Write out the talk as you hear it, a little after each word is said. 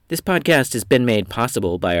This podcast has been made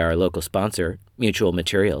possible by our local sponsor, Mutual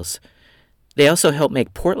Materials. They also help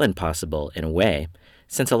make Portland possible in a way,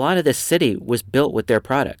 since a lot of this city was built with their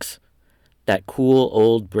products. That cool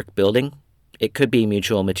old brick building, it could be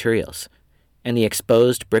Mutual Materials. And the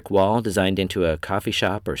exposed brick wall designed into a coffee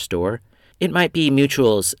shop or store, it might be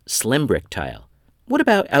Mutual's slim brick tile. What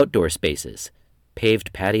about outdoor spaces?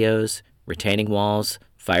 Paved patios, retaining walls,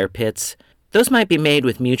 fire pits, those might be made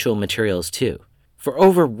with Mutual Materials too. For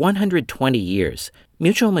over 120 years,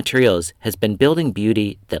 Mutual Materials has been building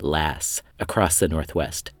beauty that lasts across the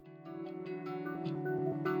Northwest.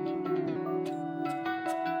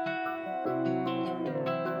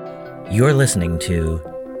 You're listening to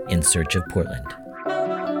In Search of Portland.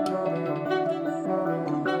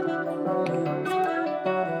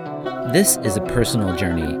 This is a personal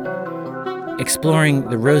journey, exploring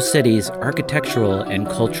the Rose City's architectural and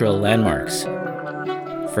cultural landmarks,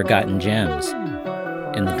 forgotten gems,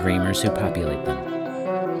 and the dreamers who populate them.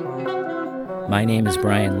 My name is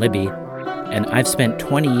Brian Libby, and I've spent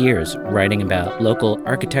 20 years writing about local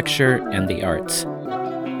architecture and the arts.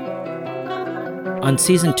 On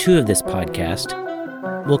Season 2 of this podcast,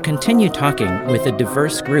 we'll continue talking with a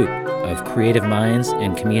diverse group of creative minds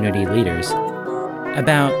and community leaders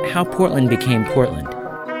about how Portland became Portland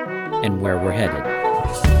and where we're headed.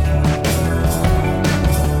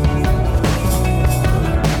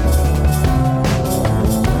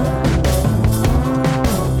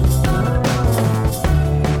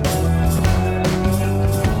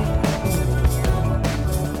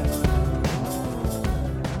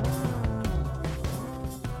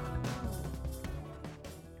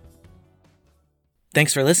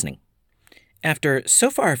 Thanks for listening. After so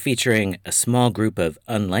far featuring a small group of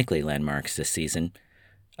unlikely landmarks this season,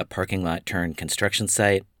 a parking lot turned construction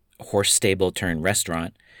site, a horse stable turned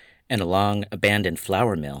restaurant, and a long abandoned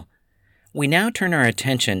flour mill, we now turn our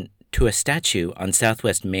attention to a statue on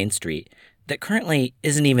Southwest Main Street that currently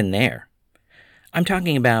isn't even there. I'm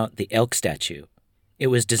talking about the Elk statue. It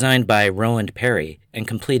was designed by Roland Perry and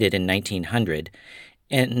completed in 1900,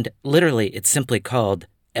 and literally it's simply called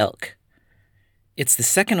Elk. It's the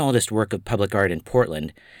second oldest work of public art in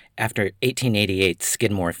Portland after 1888's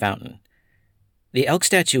Skidmore Fountain. The Elk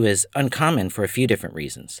statue is uncommon for a few different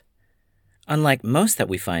reasons. Unlike most that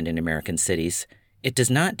we find in American cities, it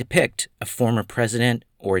does not depict a former president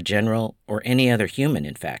or a general or any other human,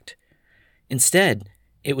 in fact. Instead,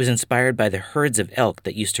 it was inspired by the herds of elk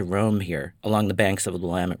that used to roam here along the banks of the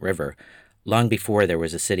Willamette River long before there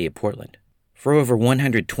was a city of Portland. For over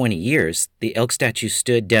 120 years, the Elk statue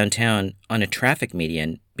stood downtown on a traffic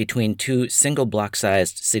median between two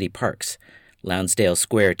single-block-sized city parks, Lounsdale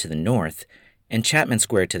Square to the north and Chapman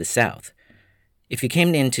Square to the south. If you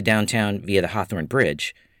came into downtown via the Hawthorne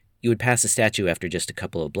Bridge, you would pass the statue after just a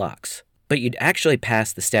couple of blocks. But you'd actually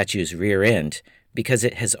pass the statue's rear end because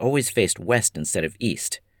it has always faced west instead of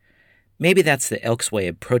east. Maybe that's the Elk's way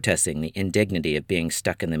of protesting the indignity of being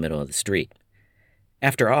stuck in the middle of the street.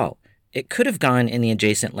 After all, it could have gone in the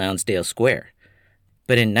adjacent Lounsdale Square.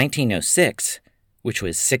 But in 1906, which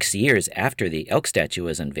was 6 years after the Elk statue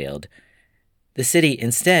was unveiled, the city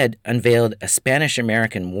instead unveiled a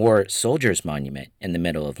Spanish-American War soldiers monument in the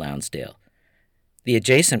middle of Lounsdale. The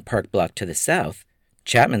adjacent park block to the south,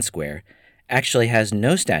 Chapman Square, actually has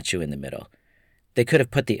no statue in the middle. They could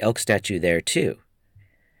have put the Elk statue there too.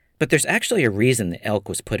 But there's actually a reason the Elk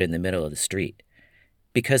was put in the middle of the street.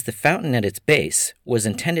 Because the fountain at its base was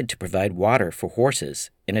intended to provide water for horses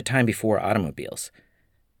in a time before automobiles.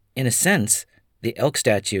 In a sense, the Elk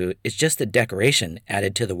statue is just a decoration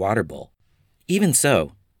added to the water bowl. Even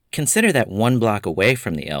so, consider that 1 block away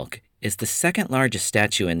from the Elk is the second largest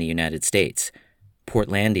statue in the United States,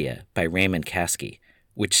 Portlandia by Raymond Caskey,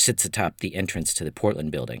 which sits atop the entrance to the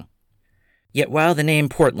Portland building. Yet while the name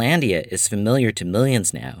Portlandia is familiar to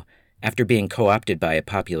millions now, after being co-opted by a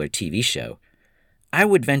popular TV show, I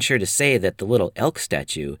would venture to say that the little Elk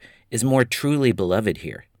statue is more truly beloved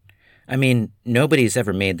here. I mean, nobody's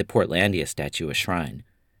ever made the Portlandia statue a shrine.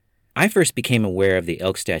 I first became aware of the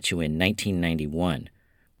Elk statue in 1991,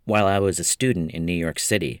 while I was a student in New York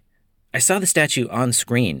City. I saw the statue on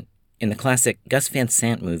screen in the classic Gus Van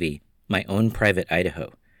Sant movie, My Own Private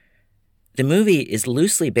Idaho. The movie is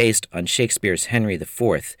loosely based on Shakespeare's Henry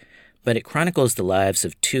IV, but it chronicles the lives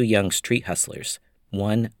of 2 young street hustlers,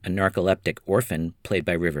 one a narcoleptic orphan, played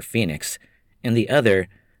by River Phoenix, and the other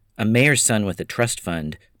a mayor's son with a trust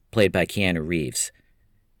fund, played by Keanu Reeves.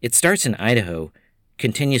 It starts in Idaho,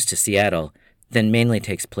 continues to Seattle, then mainly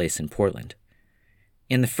takes place in Portland.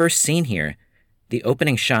 In the first scene here, the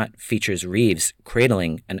opening shot features Reeves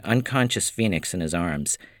cradling an unconscious Phoenix in his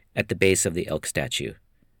arms at the base of the Elk statue.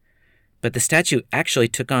 but the statue actually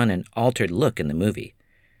took on an altered look in the movie.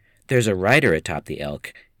 There's a rider atop the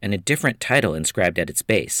elk and a different title inscribed at its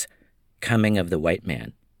base, Coming of the White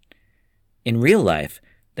Man. In real life,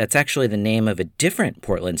 that's actually the name of a different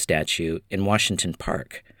Portland statue in Washington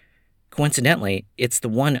Park. Coincidentally, it's the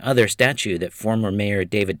one other statue that former Mayor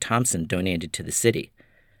David Thompson donated to the city.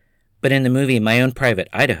 But in the movie My Own Private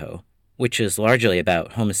Idaho, which is largely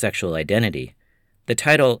about homosexual identity, the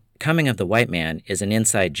title Coming of the White Man is an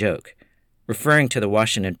inside joke, referring to the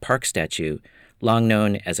Washington Park statue, long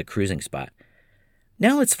known as a cruising spot.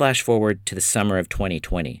 Now let's flash forward to the summer of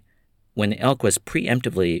 2020, when the elk was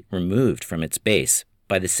preemptively removed from its base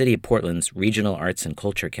by the City of Portland's Regional Arts and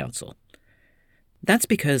Culture Council. That's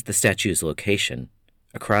because the statue's location,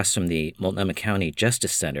 across from the Multnomah County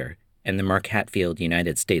Justice Center and the Mark Hatfield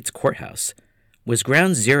United States Courthouse, was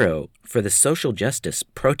ground zero for the social justice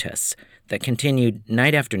protests that continued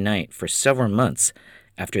night after night for several months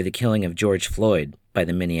after the killing of George Floyd by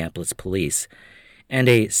the Minneapolis police, and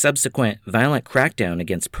a subsequent violent crackdown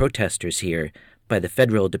against protesters here by the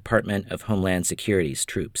Federal Department of Homeland Security's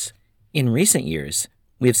troops. In recent years,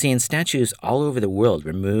 we have seen statues all over the world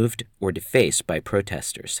removed or defaced by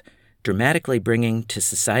protesters, dramatically bringing to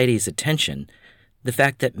society's attention the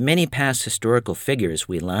fact that many past historical figures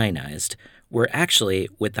we lionized were actually,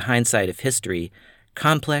 with the hindsight of history,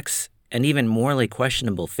 complex and even morally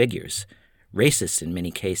questionable figures, racist in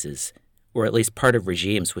many cases, or at least part of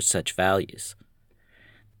regimes with such values.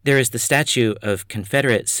 There is the statue of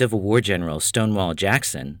Confederate Civil War General Stonewall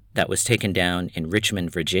Jackson that was taken down in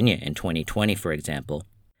Richmond, Virginia in 2020, for example.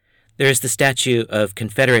 There is the statue of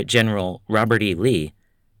Confederate General Robert E. Lee,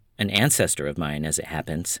 an ancestor of mine as it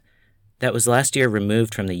happens, that was last year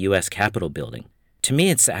removed from the U.S. Capitol building. To me,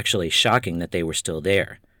 it's actually shocking that they were still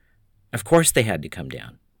there. Of course they had to come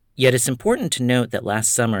down. Yet it's important to note that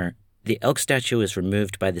last summer, the elk statue was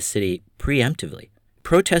removed by the city preemptively.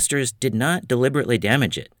 Protesters did not deliberately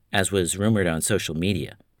damage it, as was rumored on social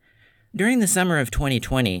media. During the summer of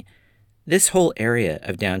 2020, this whole area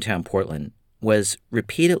of downtown Portland was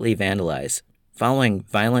repeatedly vandalized following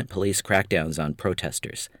violent police crackdowns on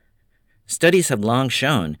protesters. Studies have long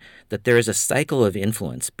shown that there is a cycle of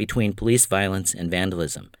influence between police violence and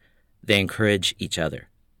vandalism. They encourage each other.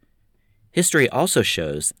 History also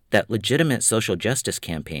shows that legitimate social justice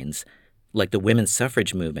campaigns, like the women's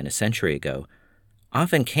suffrage movement a century ago,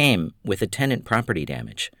 often came with attendant property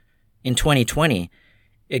damage. In 2020,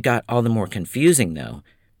 it got all the more confusing, though,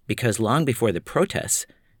 because long before the protests,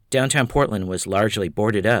 downtown Portland was largely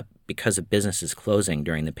boarded up because of businesses closing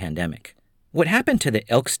during the pandemic. What happened to the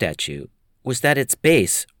elk statue was that its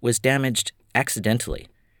base was damaged accidentally.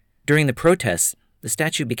 During the protests, the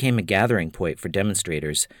statue became a gathering point for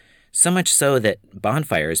demonstrators, so much so that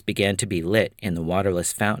bonfires began to be lit in the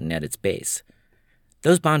waterless fountain at its base.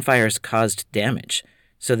 Those bonfires caused damage,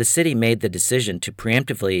 so the city made the decision to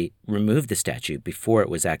preemptively remove the statue before it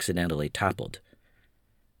was accidentally toppled.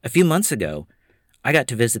 A few months ago, I got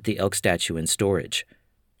to visit the elk statue in storage.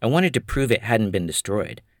 I wanted to prove it hadn't been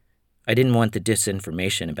destroyed. I didn't want the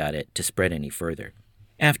disinformation about it to spread any further.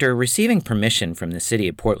 After receiving permission from the city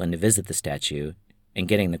of Portland to visit the statue and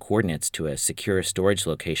getting the coordinates to a secure storage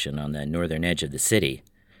location on the northern edge of the city,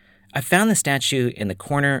 I found the statue in the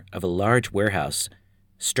corner of a large warehouse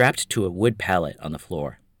strapped to a wood pallet on the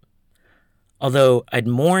floor. Although I'd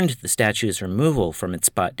mourned the statue's removal from its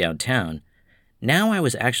spot downtown, now I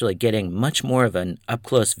was actually getting much more of an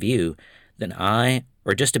up-close view than I,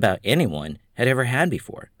 or just about anyone, had ever had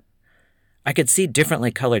before. I could see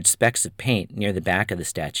differently colored specks of paint near the back of the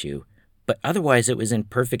statue, but otherwise it was in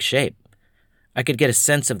perfect shape. I could get a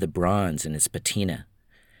sense of the bronze in its patina.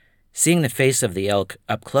 Seeing the face of the elk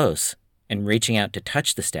up close and reaching out to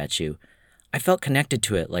touch the statue, I felt connected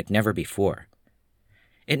to it like never before.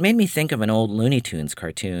 It made me think of an old Looney Tunes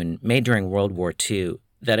cartoon made during World War II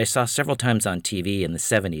that I saw several times on TV in the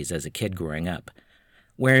 70s as a kid growing up,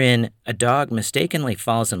 wherein a dog mistakenly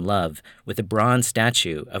falls in love with a bronze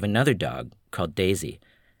statue of another dog called Daisy.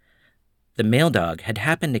 The male dog had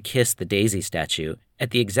happened to kiss the Daisy statue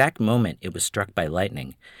at the exact moment it was struck by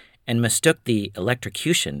lightning and mistook the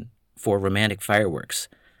electrocution for romantic fireworks.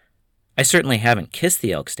 I certainly haven't kissed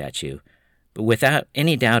the elk statue, but without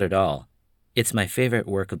any doubt at all, it's my favorite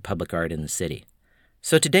work of public art in the city.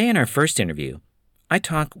 So today in our first interview, I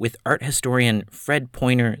talk with art historian Fred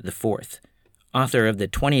Pointer IV, author of the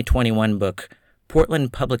 2021 book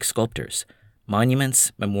Portland Public Sculptors,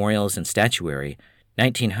 Monuments, Memorials, and Statuary,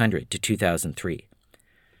 1900 to 2003.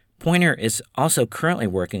 Pointer is also currently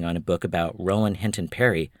working on a book about Roland Hinton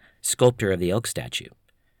Perry, sculptor of the elk statue.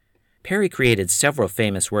 Perry created several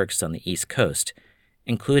famous works on the East Coast,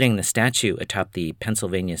 including the statue atop the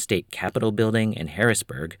Pennsylvania State Capitol building in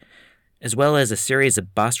Harrisburg, as well as a series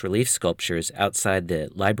of bas-relief sculptures outside the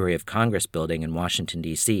Library of Congress building in Washington,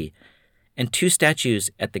 D.C., and 2 statues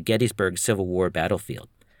at the Gettysburg Civil War battlefield.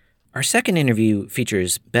 Our second interview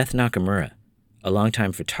features Beth Nakamura, a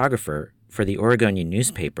longtime photographer for the Oregonian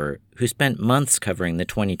newspaper who spent months covering the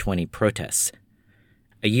 2020 protests.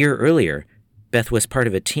 A year earlier, Beth was part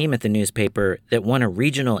of a team at the newspaper that won a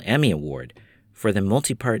regional Emmy Award for the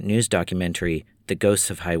multi-part news documentary The Ghosts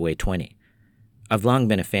of Highway 20. I've long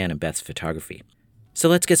been a fan of Beth's photography. So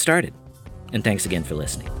let's get started, and thanks again for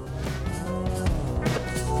listening.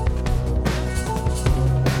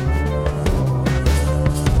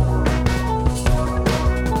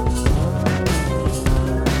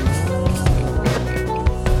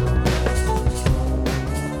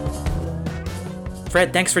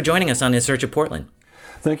 Fred, thanks for joining us on In Search of Portland.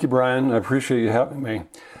 Thank you, Brian. I appreciate you having me.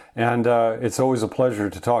 And it's always a pleasure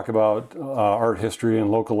to talk about art history and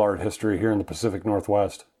local art history here in the Pacific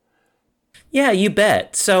Northwest. Yeah, you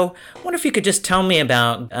bet. So I wonder if you could just tell me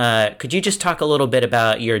about, could you just talk a little bit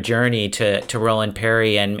about your journey to Roland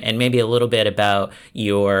Perry and maybe a little bit about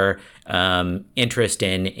your interest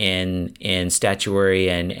in statuary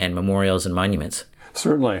and memorials and monuments?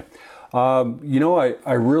 Certainly.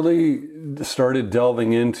 I really started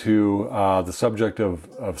delving into the subject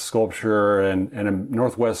of sculpture and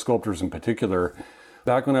Northwest sculptors in particular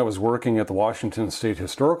back when I was working at the Washington State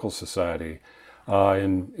Historical Society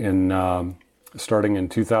starting in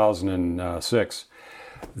 2006.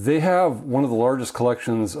 They have one of the largest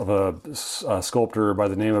collections of a sculptor by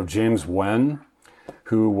the name of James Wen,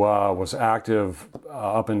 who was active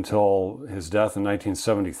up until his death in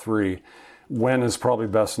 1973. Wen is probably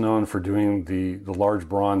best known for doing the large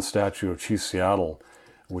bronze statue of Chief Seattle,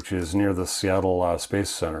 which is near the Seattle Space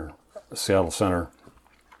Center, Seattle Center.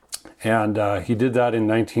 And he did that in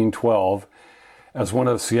 1912 as one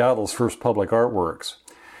of Seattle's first public artworks.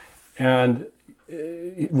 And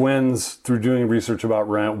through doing research about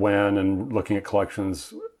Wen and looking at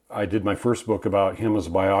collections, I did my first book about him as a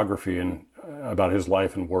biography and about his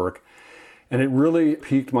life and work. And it really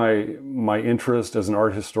piqued my interest as an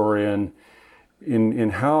art historian in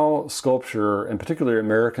how sculpture, and particularly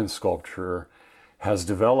American sculpture, has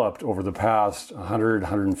developed over the past 100,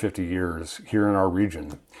 150 years here in our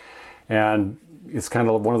region. And it's kind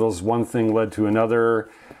of one of those, one thing led to another.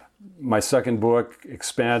 My second book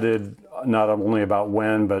expanded not only about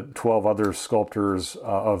Wen, but 12 other sculptors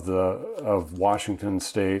of Washington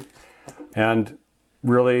State. And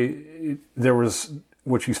really,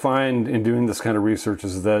 what you find in doing this kind of research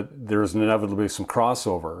is that there's inevitably some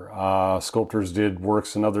crossover. Sculptors did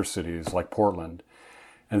works in other cities like Portland.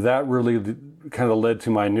 And that really kind of led to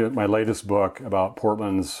my latest book about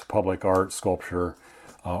Portland's public art sculpture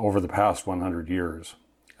over the past 100 years,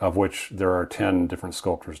 of which there are 10 different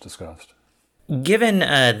sculptors discussed. Given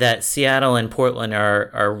that Seattle and Portland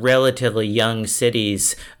are relatively young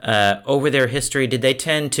cities, over their history, did they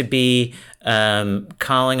tend to be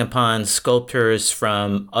calling upon sculptors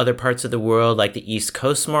from other parts of the world, like the East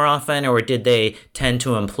Coast, more often, or did they tend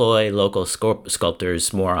to employ local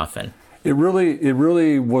sculptors more often? It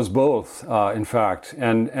really was both, in fact.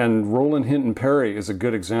 And Roland Hinton Perry is a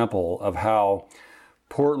good example of how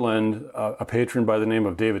Portland, a patron by the name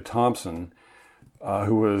of David Thompson,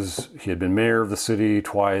 he had been mayor of the city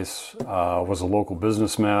twice, was a local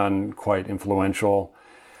businessman, quite influential,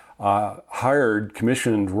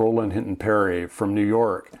 commissioned Roland Hinton Perry from New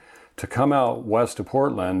York to come out west to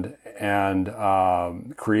Portland and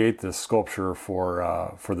create this sculpture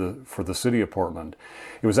for the city of Portland.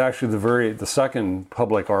 It was actually the second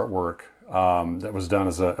public artwork that was done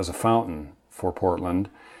as a fountain for Portland,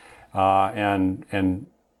 and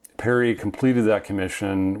Perry completed that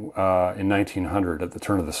commission in 1900 at the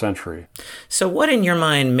turn of the century. So what in your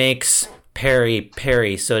mind makes Perry,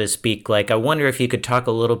 so to speak? Like, I wonder if you could talk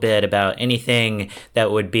a little bit about anything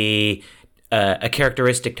that would be a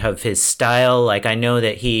characteristic of his style. Like, I know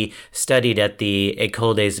that he studied at the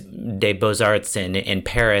École des Beaux-Arts in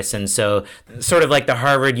Paris, and so sort of like the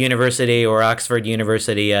Harvard University or Oxford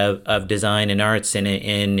University of Design and Arts in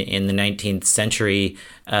the 19th century.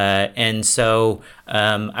 And so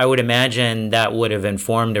I would imagine that would have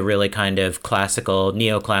informed a really kind of classical,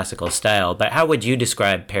 neoclassical style. But how would you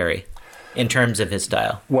describe Perry in terms of his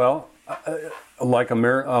style? Well, like a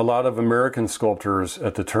lot of American sculptors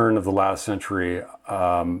at the turn of the last century,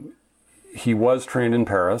 he was trained in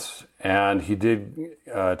Paris, and he did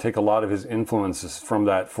take a lot of his influences from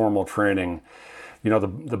that formal training. You know,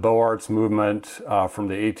 the Beaux Arts movement from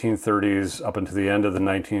the 1830s up into the end of the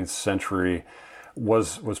 19th century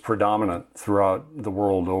was predominant throughout the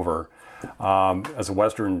world over. as a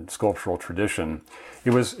Western sculptural tradition.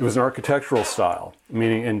 It was an architectural style,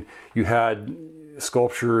 meaning, and you had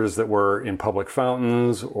sculptures that were in public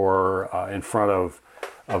fountains or in front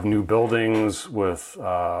of new buildings with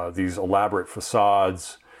these elaborate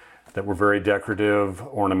facades that were very decorative,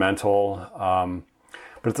 ornamental.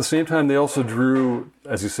 But at the same time, they also drew,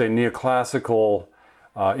 as you say, neoclassical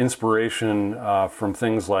inspiration from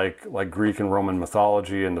things like Greek and Roman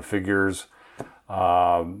mythology and the figures,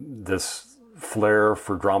 this flair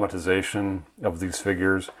for dramatization of these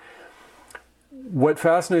figures. What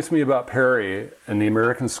fascinates me about Perry and the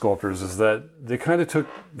American sculptors is that they kind of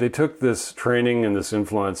took this training and this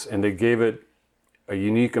influence and they gave it a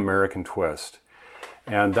unique American twist.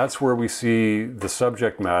 And that's where we see the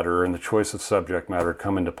subject matter and the choice of subject matter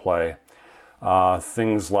come into play.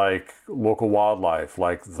 Things like local wildlife,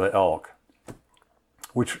 like the elk,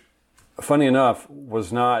 which, funny enough,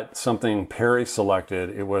 was not something Perry selected.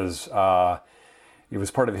 It was part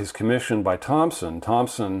of his commission by Thompson.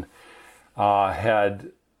 Thompson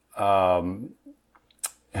had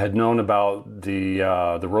known about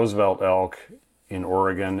the Roosevelt elk in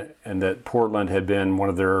Oregon, and that Portland had been one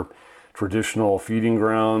of their traditional feeding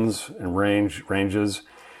grounds and ranges.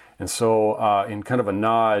 And so in kind of a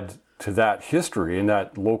nod to that history and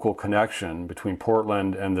that local connection between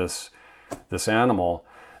Portland and this animal,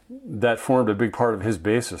 that formed a big part of his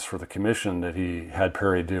basis for the commission that he had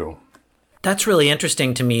Perry do. That's really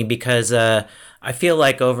interesting to me because I feel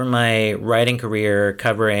like over my writing career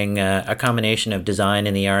covering a combination of design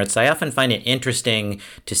and the arts, I often find it interesting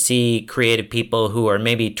to see creative people who are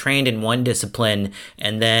maybe trained in one discipline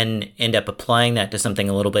and then end up applying that to something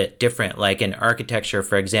a little bit different. Like in architecture,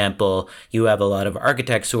 for example, you have a lot of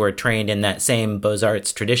architects who are trained in that same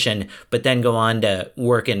Beaux-Arts tradition, but then go on to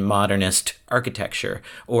work in modernist architecture.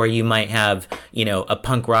 Or you might have, a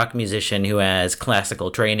punk rock musician who has classical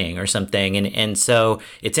training or something. And so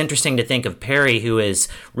it's interesting to think of Perry, who is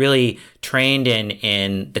really trained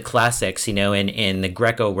in the classics, in the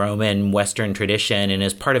Greco-Roman Western tradition, and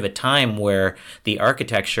is part of a time where the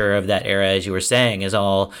architecture of that era, as you were saying, is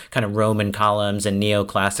all kind of Roman columns and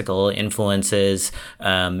neoclassical influences.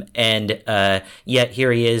 Yet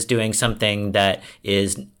here he is doing something that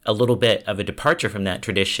is a little bit of a departure from that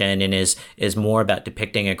tradition and is more about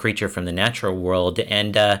depicting a creature from the natural world.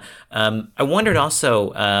 And I wondered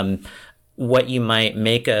also what you might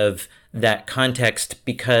make of that context,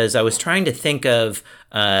 because I was trying to think of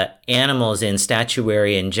animals in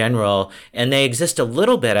statuary in general, and they exist a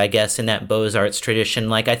little bit, I guess, in that Beaux-Arts tradition.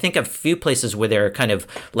 Like, I think of a few places where they're kind of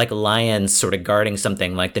like lions sort of guarding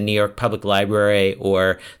something, like the New York Public Library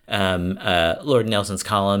or Lord Nelson's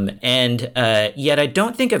Column. And yet I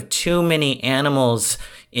don't think of too many animals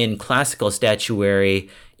in classical statuary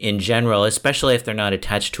in general, especially if they're not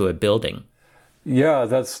attached to a building. Yeah,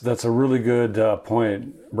 that's a really good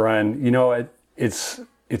point, Brian. It's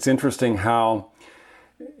interesting how,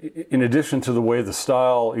 in addition to the way the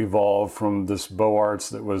style evolved from this Beaux-Arts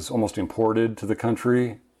that was almost imported to the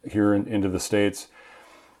country here into the States,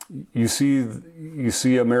 you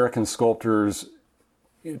see American sculptors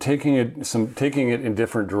taking it in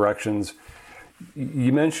different directions.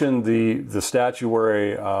 You mentioned the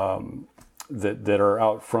statuary that are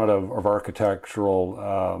out front of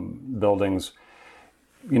architectural buildings.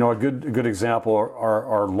 A good example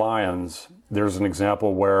are lions. There's an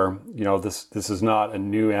example where this is not a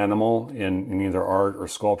new animal in either art or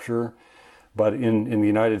sculpture, but in the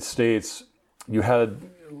United States you had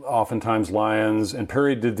oftentimes lions, and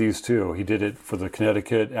Perry did these too. He did it for the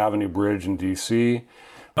Connecticut Avenue Bridge in D.C.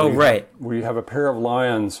 Right. Where you have a pair of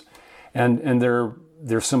lions, and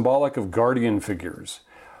they're symbolic of guardian figures,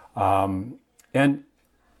 and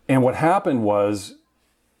what happened was,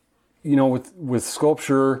 with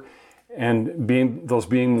sculpture and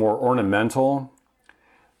being more ornamental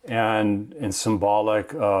and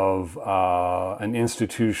symbolic of an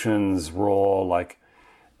institution's role, like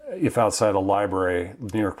if outside a library,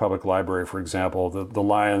 New York Public Library, for example, the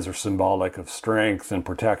lions are symbolic of strength and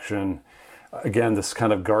protection. Again, this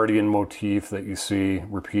kind of guardian motif that you see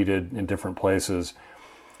repeated in different places.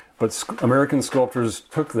 But American sculptors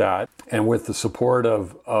took that, and with the support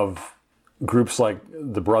of groups like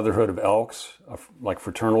the Brotherhood of Elks, like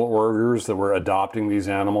fraternal orders that were adopting these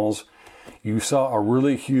animals, you saw a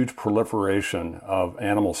really huge proliferation of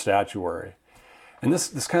animal statuary. And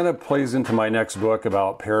this kind of plays into my next book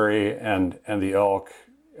about Perry and the elk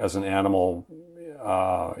as an animal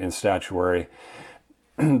in statuary.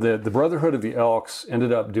 The Brotherhood of the Elks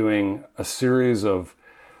ended up doing a series of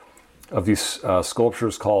these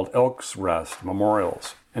sculptures called Elks Rest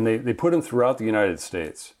memorials. And they put them throughout the United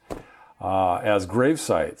States as grave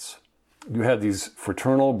sites you had these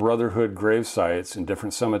fraternal brotherhood grave sites in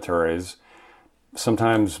different cemeteries,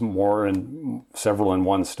 sometimes more in several in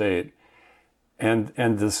one state. And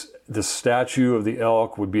this statue of the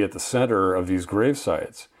elk would be at the center of these grave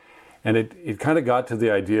sites. And it kind of got to the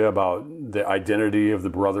idea about the identity of the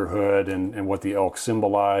brotherhood and what the elk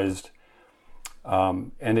symbolized.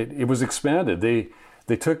 And it was expanded.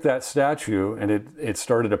 They took that statue and it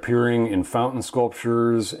started appearing in fountain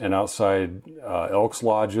sculptures and outside elks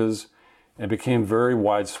lodges and became very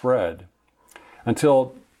widespread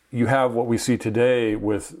until you have what we see today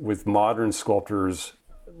with modern sculptors,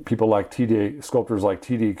 sculptors like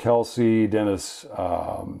T.D. Kelsey, Dennis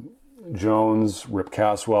Jones, Rip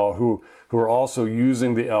Caswell, who are also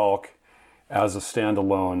using the elk as a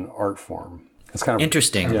standalone art form. It's kind of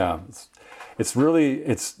interesting. Yeah. It's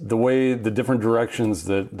the way, the different directions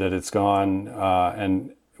that it's gone,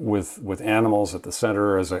 and with animals at the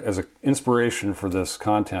center as a inspiration for this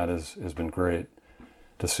content has been great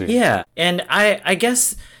to see. Yeah, and I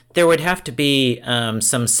guess there would have to be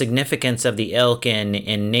some significance of the elk in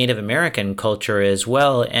Native American culture as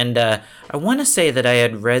well. And I want to say that I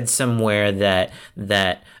had read somewhere that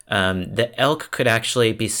the elk could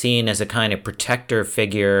actually be seen as a kind of protector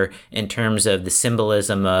figure in terms of the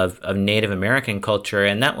symbolism of Native American culture,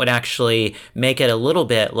 and that would actually make it a little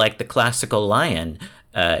bit like the classical lion,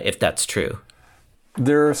 if that's true.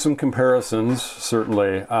 There are some comparisons,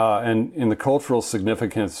 certainly, and in the cultural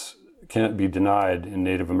significance can't be denied in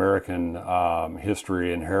Native American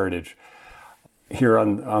history and heritage. Here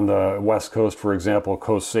on the West Coast, for example,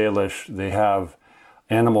 Coast Salish, they have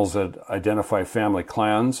animals that identify family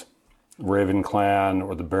clans, Raven clan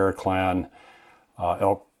or the Bear clan.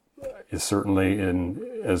 Elk is certainly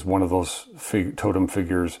as one of those totem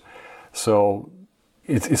figures. So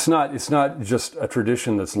it's not just a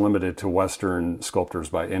tradition that's limited to Western sculptors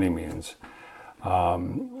by any means.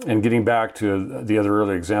 And getting back to the other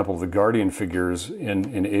earlier example of the guardian figures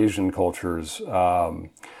in Asian cultures, the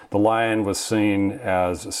lion was seen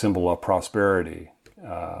as a symbol of prosperity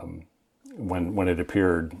when it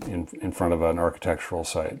appeared in front of an architectural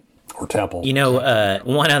site or temple.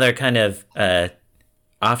 One other kind of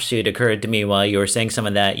offshoot occurred to me while you were saying some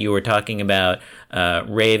of that. You were talking about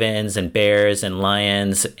ravens and bears and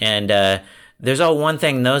lions, and there's all one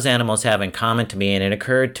thing those animals have in common to me, and it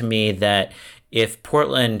occurred to me that if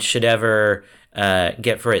Portland should ever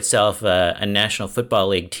get for itself a National Football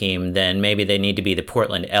League team, then maybe they need to be the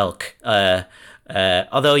Portland Elk.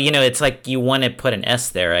 Although, it's like you want to put an S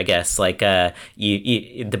there, I guess. Like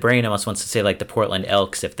the brain almost wants to say like the Portland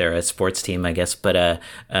Elks if they're a sports team, I guess. But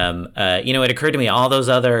it occurred to me all those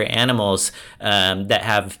other animals that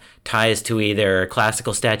have ties to either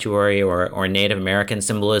classical statuary or Native American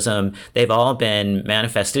symbolism, they've all been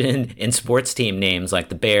manifested in sports team names like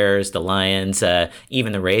the Bears, the Lions,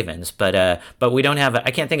 even the Ravens. But we don't have.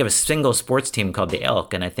 I can't think of a single sports team called the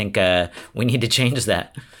Elk, and I think we need to change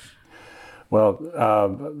that.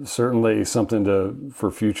 Well, certainly something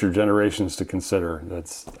for future generations to consider.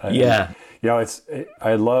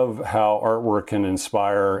 I love how artwork can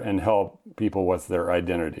inspire and help people with their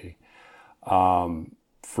identity.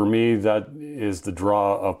 For me, that is the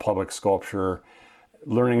draw of public sculpture,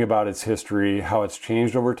 learning about its history, how it's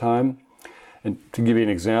changed over time. And to give you an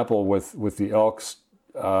example with the elk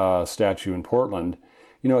statue in Portland,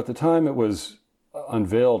 at the time it was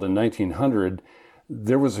unveiled in 1900,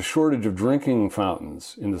 there was a shortage of drinking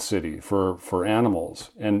fountains in the city for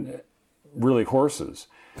animals and really horses.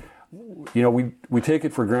 We take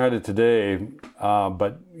it for granted today,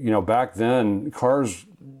 but back then cars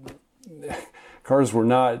were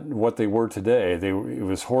not what they were today. It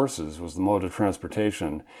was horses was the mode of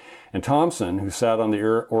transportation. And Thompson, who sat on the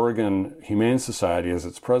Oregon Humane Society as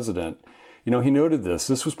its president, he noted this.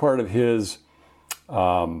 This was part of his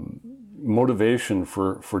motivation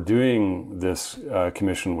for doing this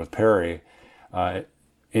commission with Perry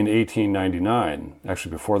in 1899,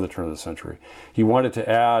 actually before the turn of the century. He wanted to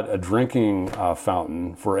add a drinking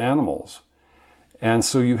fountain for animals. And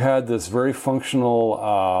so you had this very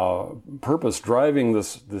functional purpose driving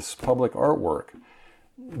this public artwork,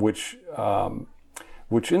 which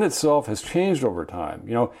in itself has changed over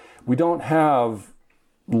time. We don't have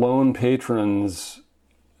lone patrons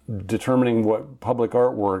determining what public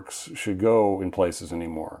artworks should go in places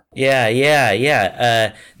anymore.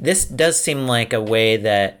 Yeah. This does seem like a way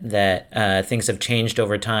that things have changed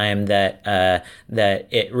over time, that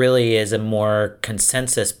it really is a more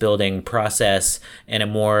consensus building process and a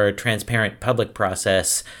more transparent public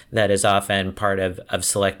process that is often part of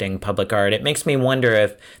selecting public art. It makes me wonder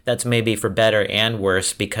if that's maybe for better and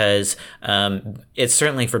worse, because it's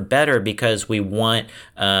certainly for better because we want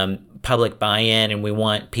public buy-in and we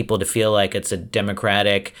want people people to feel like it's a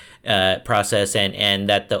democratic process, and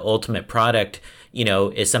that the ultimate product,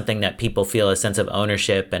 is something that people feel a sense of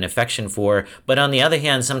ownership and affection for. But on the other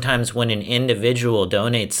hand, sometimes when an individual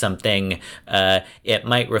donates something, it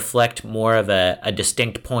might reflect more of a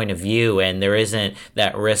distinct point of view, and there isn't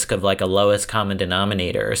that risk of like a lowest common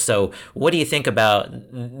denominator. So what do you think about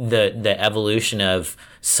the evolution of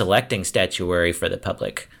selecting statuary for the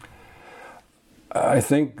public? I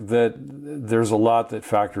think that there's a lot that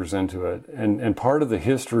factors into it. And part of the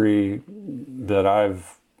history that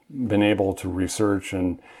I've been able to research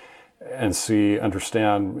and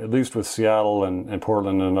understand, at least with Seattle and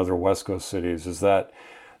Portland and other West Coast cities, is that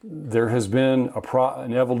there has been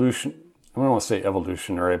an evolution. I don't want to say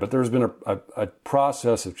evolutionary, but there's been a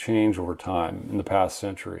process of change over time in the past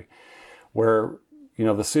century, where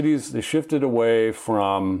the cities, they shifted away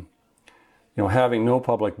from having no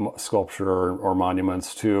public sculpture or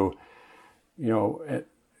monuments to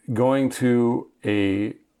going to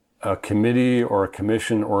a committee or a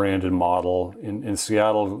commission-oriented model. In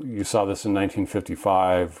Seattle, you saw this in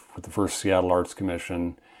 1955 with the first Seattle Arts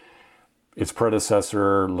Commission. Its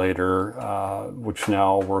predecessor later, which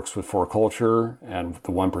now works with For Culture, and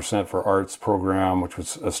the 1% for Arts program, which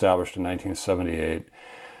was established in 1978.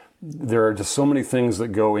 There are just so many things that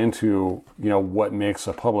go into what makes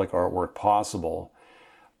a public artwork possible.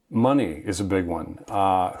 Money is a big one.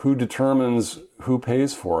 Who determines who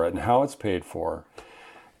pays for it and how it's paid for?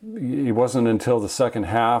 It wasn't until the second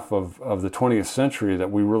half of the 20th century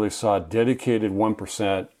that we really saw dedicated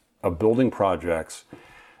 1% of building projects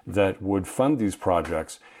that would fund these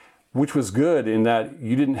projects, which was good in that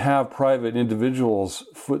you didn't have private individuals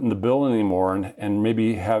footing the bill anymore and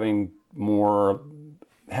maybe having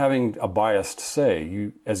a biased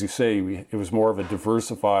say. As you say, it was more of a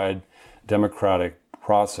diversified democratic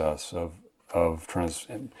process of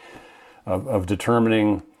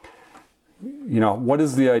determining what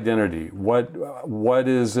is the identity? What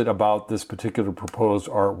is it about this particular proposed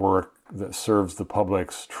artwork that serves the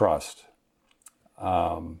public's trust?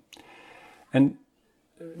 And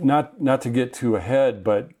not to get too ahead,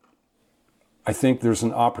 but I think there's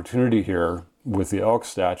an opportunity here with the Elk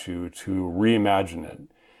statue to reimagine it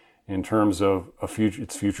in terms of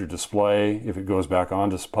its future display, if it goes back on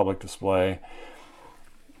to public display.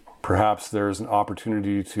 Perhaps there's an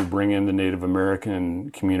opportunity to bring in the Native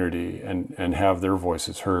American community and have their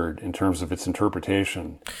voices heard in terms of its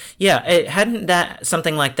interpretation. Yeah, hadn't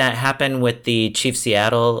something like that happen with the Chief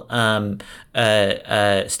Seattle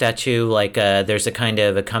statue? Like there's a kind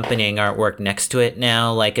of accompanying artwork next to it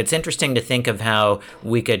now. Like it's interesting to think of how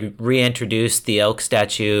we could reintroduce the Elk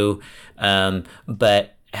statue,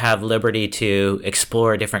 but have liberty to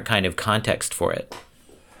explore a different kind of context for it.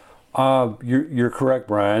 You're correct,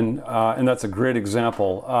 Brian, and that's a great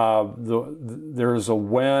example. There's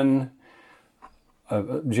a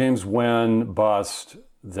James Wen bust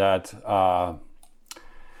that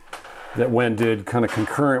Wen did kind of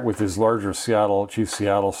concurrent with his larger Chief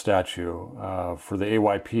Seattle statue for the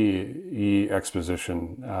AYPE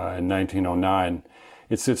exposition in 1909.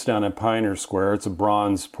 It sits down in Pioneer Square. It's a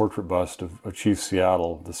bronze portrait bust of Chief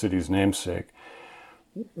Seattle, the city's namesake.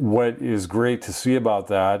 What is great to see about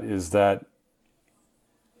that is that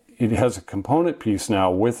it has a component piece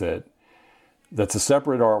now with it that's a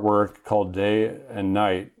separate artwork called Day and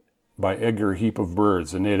Night by Edgar Heap of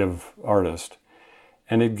Birds, a native artist.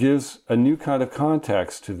 And it gives a new kind of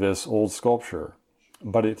context to this old sculpture,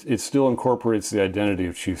 but it still incorporates the identity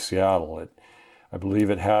of Chief Seattle. I believe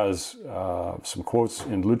it has some quotes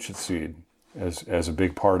in Luchitseed as a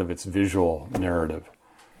big part of its visual narrative.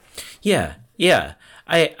 Yeah.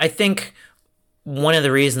 I think one of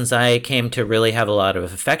the reasons I came to really have a lot of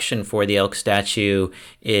affection for the Elk statue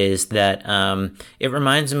is that it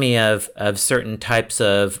reminds me of certain types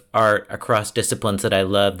of art across disciplines that I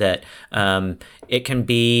love, that it can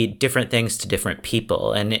be different things to different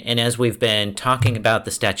people. And as we've been talking about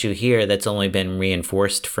the statue here, that's only been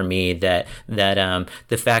reinforced for me that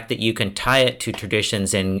the fact that you can tie it to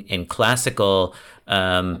traditions in classical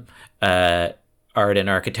art and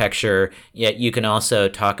architecture, yet you can also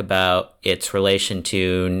talk about its relation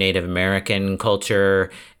to Native American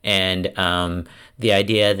culture and the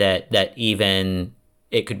idea that even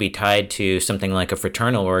it could be tied to something like a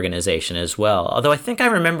fraternal organization as well. Although I think I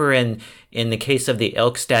remember in the case of the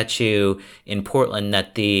Elk statue in Portland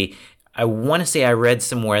that the I want to say I read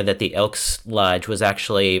somewhere that the Elks Lodge was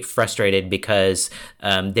actually frustrated because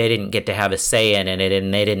they didn't get to have a say in it,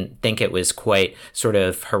 and they didn't think it was quite sort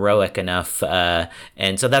of heroic enough.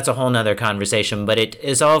 And so that's a whole nother conversation. But it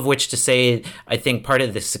is all of which to say, I think part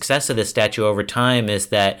of the success of this statue over time is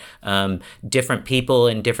that different people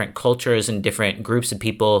in different cultures and different groups of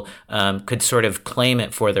people could sort of claim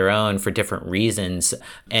it for their own for different reasons.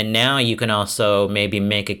 And now you can also maybe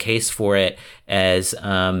make a case for it as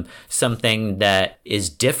something that is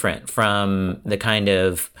different from the kind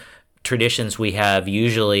of traditions we have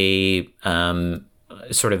usually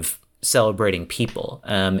sort of celebrating people.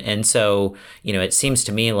 And so, it seems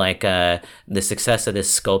to me like the success of this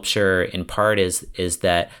sculpture in part is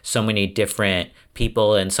that so many different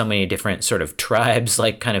people and so many different sort of tribes,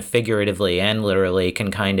 like kind of figuratively and literally, can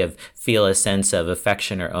kind of feel a sense of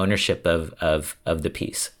affection or ownership of the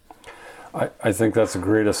piece. I think that's a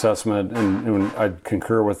great assessment, and I'd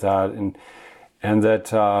concur with that. And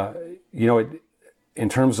that, in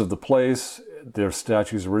terms of the place, their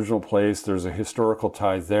statue's original place, there's a historical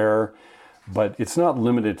tie there, but it's not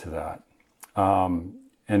limited to that. And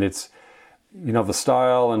it's, the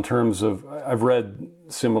style in terms of, I've read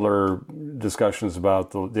similar discussions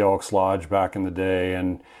about the Elks Lodge back in the day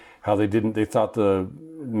and how they thought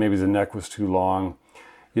maybe the neck was too long.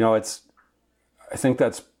 I think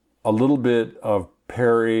that's a little bit of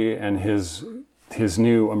Perry and his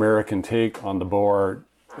new American take on the Beaux-Arts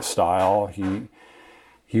style.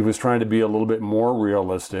 He was trying to be a little bit more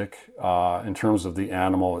realistic in terms of the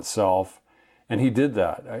animal itself, and he did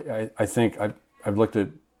that. I think I've looked at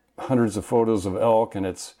hundreds of photos of elk, and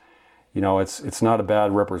it's not a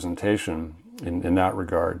bad representation in that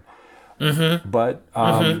regard. Mm-hmm. But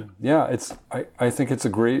I think it's a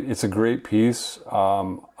great piece.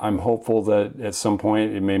 I'm hopeful that at some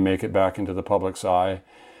point it may make it back into the public's eye,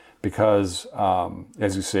 because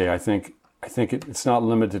as you say, I think it's not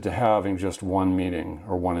limited to having just one meaning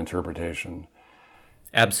or one interpretation.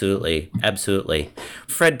 Absolutely.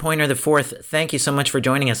 Fred Pointer IV, thank you so much for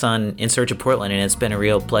joining us on In Search of Portland, and it's been a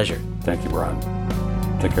real pleasure. Thank you, Brian.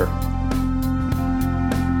 Take care.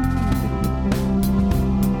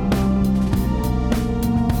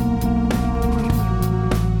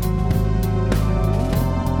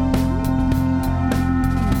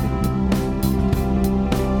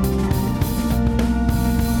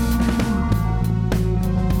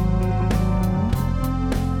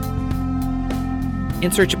 In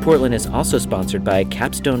Search of Portland is also sponsored by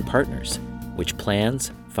Capstone Partners, which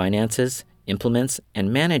plans, finances, implements,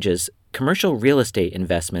 and manages commercial real estate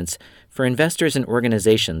investments for investors and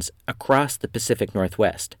organizations across the Pacific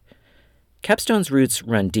Northwest. Capstone's roots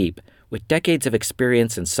run deep, with decades of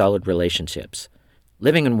experience and solid relationships.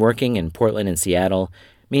 Living and working in Portland and Seattle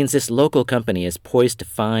means this local company is poised to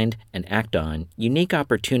find and act on unique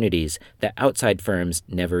opportunities that outside firms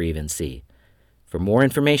never even see. For more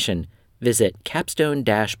information, visit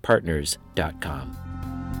capstone-partners.com.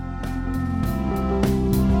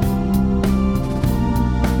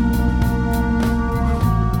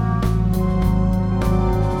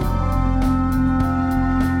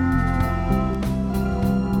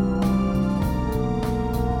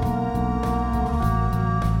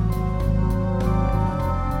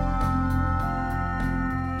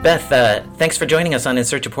 Beth, thanks for joining us on In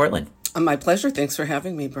Search of Portland. My pleasure. Thanks for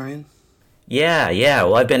having me, Brian. Yeah.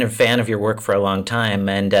 Well, I've been a fan of your work for a long time,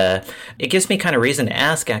 and it gives me kind of reason to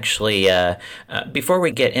ask, actually, before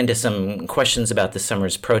we get into some questions about this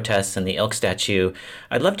summer's protests and the elk statue,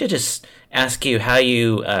 I'd love to just ask you how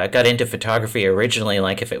you got into photography originally,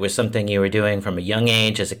 like if it was something you were doing from a young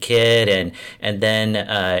age as a kid, and then,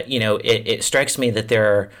 it strikes me that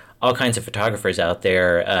there are all kinds of photographers out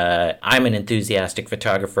there. I'm an enthusiastic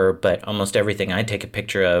photographer, but almost everything I take a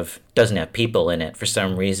picture of doesn't have people in it for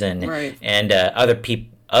some reason. Right. And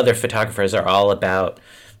other photographers are all about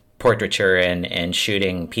portraiture and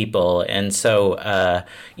shooting people. And so,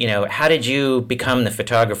 how did you become the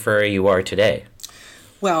photographer you are today?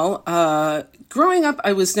 Well, growing up,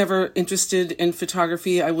 I was never interested in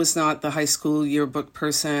photography. I was not the high school yearbook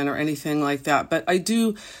person or anything like that. But I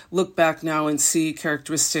do look back now and see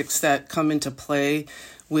characteristics that come into play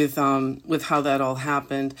with how that all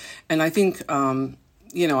happened. And I think,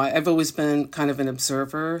 I've always been kind of an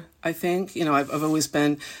observer, I think. I've always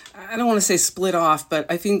been, I don't want to say split off, but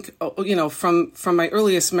I think, from my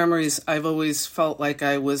earliest memories, I've always felt like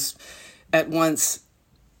I was at once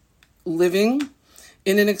living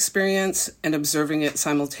in an experience and observing it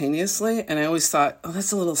simultaneously. And I always thought, oh,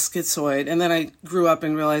 that's a little schizoid. And then I grew up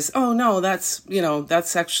and realized, oh no, that's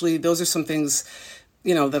actually, those are some things,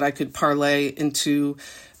 that I could parlay into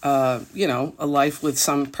a life with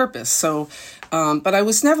some purpose. So, but I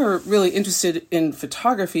was never really interested in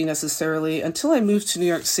photography necessarily until I moved to New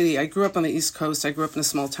York City. I grew up on the East Coast. I grew up in a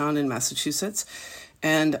small town in Massachusetts,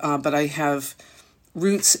 and but I have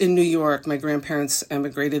roots in New York. My grandparents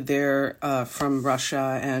emigrated there from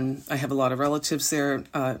Russia, and I have a lot of relatives there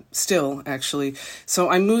still, actually. So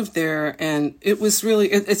I moved there, and it was really,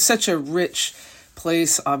 it's such a rich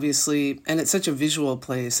place, obviously, and it's such a visual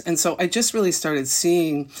place. And so I just really started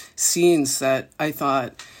seeing scenes that I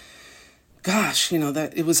thought, gosh,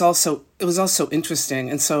 that it was also interesting.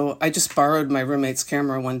 And so I just borrowed my roommate's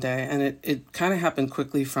camera one day, and it kind of happened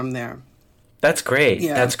quickly from there. That's great.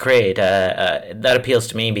 Yeah. That's great. That appeals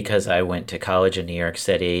to me because I went to college in New York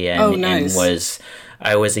City and, nice.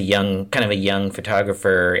 I was a young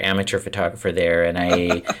photographer, amateur photographer there, and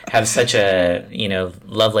I have such a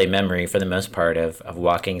lovely memory for the most part of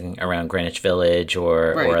walking around Greenwich Village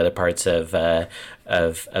or other parts of the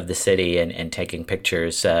city and taking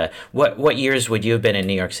pictures. What years would you have been in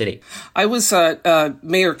New York City? I was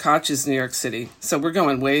Mayor Koch's New York City, so we're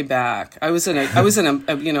going way back. I was in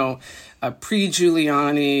a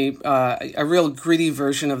pre-Giuliani, a real gritty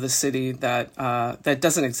version of the city that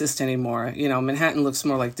doesn't exist anymore. Manhattan looks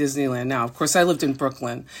more like Disneyland now. Of course, I lived in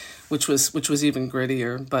Brooklyn, which was even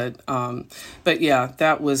grittier. But yeah,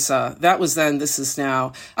 that was then. This is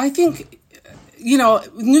now. I think,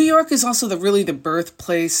 New York is also the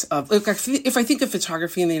birthplace of, look, if I think of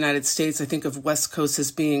photography in the United States, I think of West Coast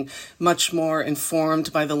as being much more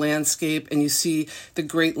informed by the landscape, and you see the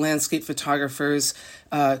great landscape photographers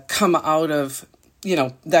come out of,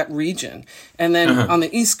 that region. And then on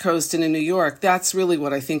the East Coast and in New York, that's really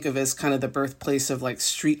what I think of as kind of the birthplace of like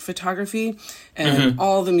street photography and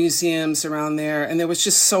all the museums around there. And there was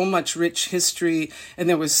just so much rich history, and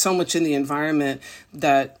there was so much in the environment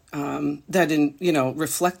that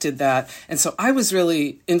reflected that. And so I was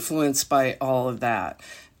really influenced by all of that.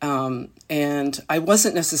 And I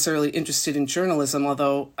wasn't necessarily interested in journalism,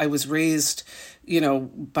 although I was raised,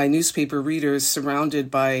 by newspaper readers,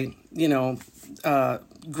 surrounded by,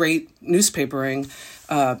 great newspapering.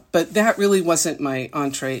 But that really wasn't my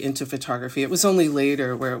entree into photography. It was only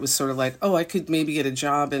later where it was sort of like, oh, I could maybe get a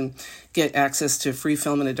job and get access to free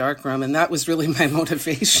film in a darkroom. And that was really my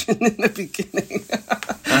motivation in the beginning.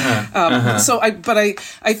 So I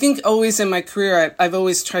think always in my career, I've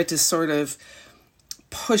always tried to sort of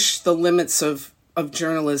push the limits of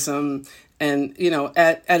journalism and,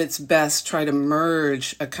 at its best, try to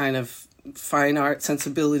merge a kind of fine art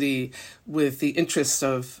sensibility with the interests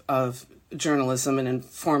of journalism and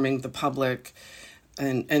informing the public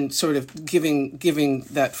and sort of giving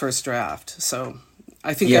that first draft. So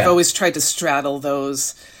I think I've always tried to straddle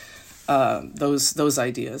those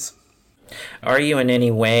ideas. Are you in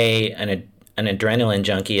any way an adrenaline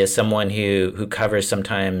junkie, as someone who covers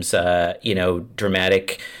sometimes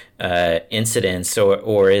dramatic incidents,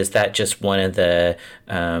 or is that just one of the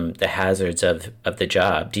hazards of the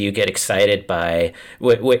job? Do you get excited by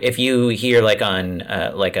if you hear like on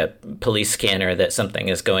like a police scanner that something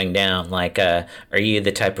is going down? Like, are you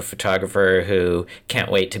the type of photographer who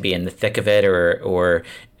can't wait to be in the thick of it, or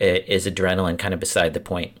is adrenaline kind of beside the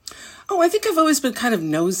point? Oh, I think I've always been kind of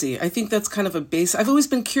nosy. I think that's kind of a base. I've always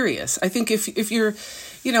been curious. I think if you're,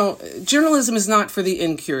 journalism is not for the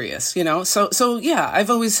incurious, So yeah, I've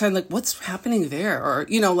always had like, what's happening there? Or,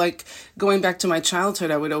 like going back to my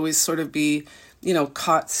childhood, I would always sort of be,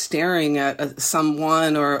 caught staring at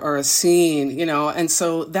someone or a scene, and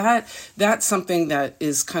so that's something that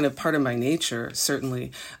is kind of part of my nature,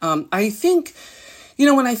 certainly. I think,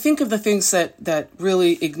 when I think of the things that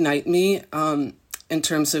really ignite me, in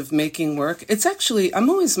terms of making work, it's actually, I'm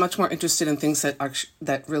always much more interested in things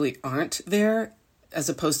that really aren't there, as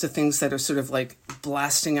opposed to things that are sort of like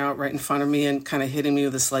blasting out right in front of me and kind of hitting me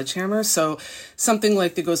with a sledgehammer. So something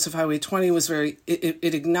like The Ghost of Highway 20 was it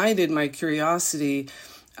ignited my curiosity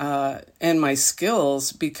and my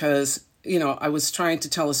skills, because I was trying to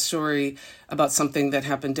tell a story about something that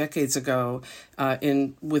happened decades ago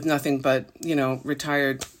with nothing but,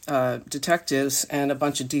 retired detectives and a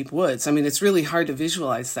bunch of deep woods. I mean, it's really hard to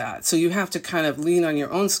visualize that. So you have to kind of lean on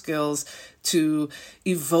your own skills to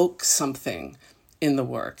evoke something in the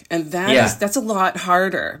work. And that's a lot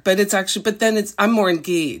harder, but I'm more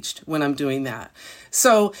engaged when I'm doing that.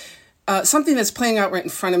 So something that's playing out right in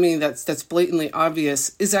front of me that's blatantly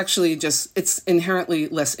obvious is actually it's inherently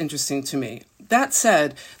less interesting to me. That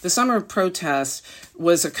said, the Summer of Protest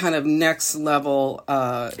was a kind of next level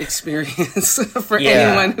experience for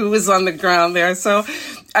anyone who was on the ground there. So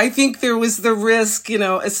I think there was the risk,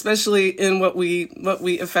 especially in what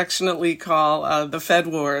we affectionately call the Fed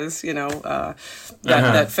Wars,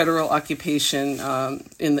 that federal occupation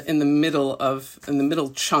in the middle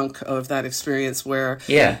chunk of that experience where,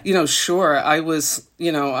 sure, I was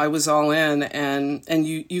all in, and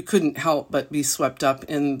you couldn't help but be swept up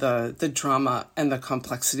in the drama and the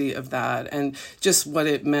complexity of that, and just what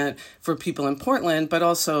it meant for people in Portland, but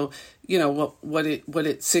also what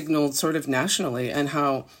it signaled sort of nationally, and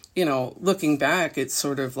how, looking back, it's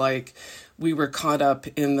sort of like we were caught up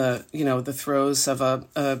in the throes of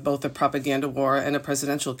both a propaganda war and a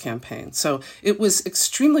presidential campaign. So it was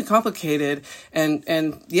extremely complicated and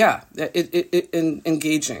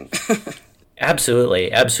engaging.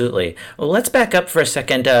 Absolutely, absolutely. Well, let's back up for a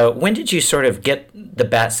second. When did you sort of get the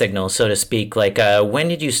bat signal, so to speak? Like, when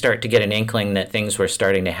did you start to get an inkling that things were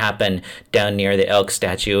starting to happen down near the Elk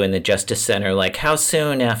statue in the Justice Center? Like, how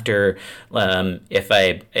soon after, if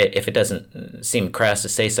it doesn't seem crass to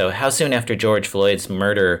say so, how soon after George Floyd's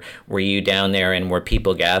murder were you down there, and were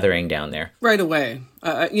people gathering down there? Right away,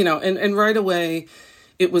 and right away,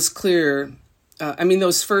 it was clear.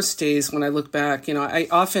 Those first days when I look back, I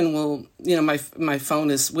often will, my phone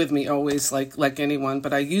is with me always, like anyone,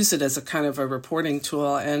 but I use it as a kind of a reporting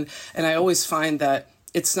tool. And I always find that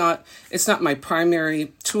it's not my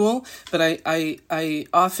primary tool, but I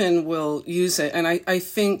often will use it. And I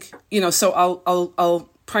think, so I'll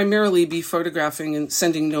primarily be photographing and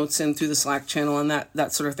sending notes in through the Slack channel and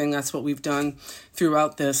that sort of thing. That's what we've done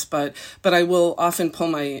throughout this. But I will often pull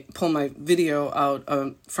my video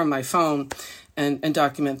out from my phone and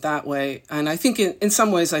document that way. And I think in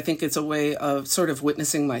some ways, I think it's a way of sort of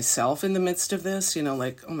witnessing myself in the midst of this,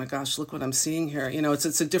 like, oh my gosh, look what I'm seeing here.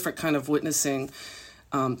 It's a different kind of witnessing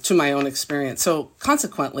to my own experience. So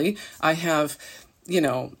consequently, I have,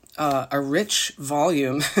 a rich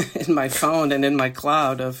volume in my phone and in my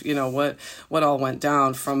cloud of, what all went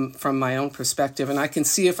down from my own perspective. And I can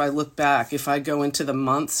see, if I look back, if I go into the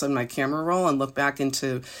months on my camera roll and look back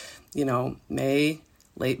into,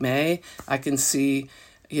 late May, I can see,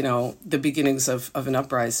 the beginnings of an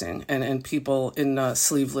uprising and people in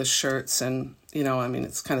sleeveless shirts. And,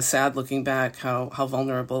 it's kind of sad looking back how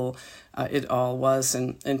vulnerable it all was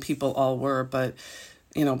and people all were. But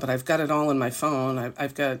I've got it all in my phone.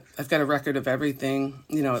 I've got a record of everything,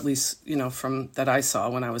 at least, from that I saw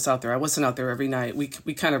when I was out there. I wasn't out there every night. We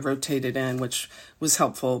kind of rotated in, which was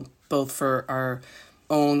helpful both for our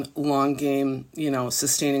own long game,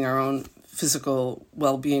 sustaining our own physical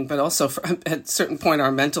well-being, but also at a certain point,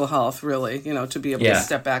 our mental health, really, to be able to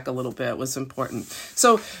step back a little bit was important.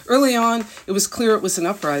 So early on, it was clear it was an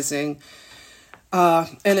uprising,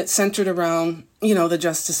 and it centered around, the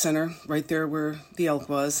Justice Center right there where the Elk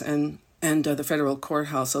was, and the federal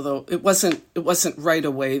courthouse, although it wasn't right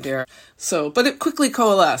away there. So, but it quickly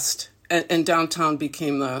coalesced, and downtown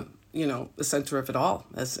became the center of it all,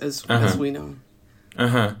 as we know.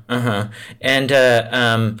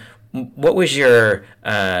 And what was your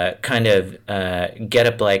kind of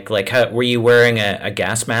getup like? Like, how were you wearing a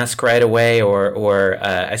gas mask right away, or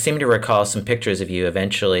I seem to recall some pictures of you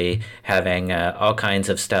eventually having all kinds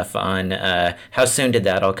of stuff on. How soon did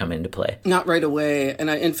that all come into play? Not right away, and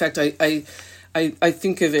in fact, I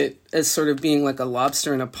think of it as sort of being like a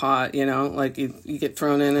lobster in a pot. Like you get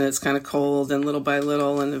thrown in and it's kind of cold, and little by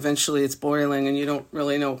little, and eventually it's boiling, and you don't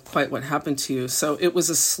really know quite what happened to you. So it was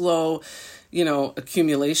a slow,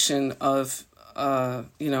 accumulation of,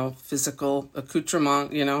 physical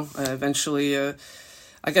accoutrement, eventually,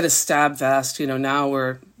 I got a stab vest, now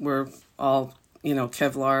we're all,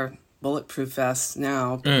 Kevlar bulletproof vests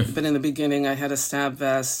now, but in the beginning I had a stab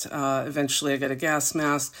vest. Eventually I got a gas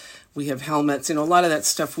mask. We have helmets, a lot of that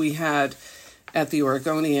stuff we had at the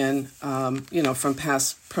Oregonian, from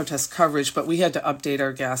past protest coverage, but we had to update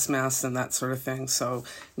our gas masks and that sort of thing. So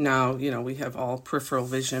now, we have all peripheral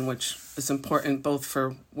vision, which is important both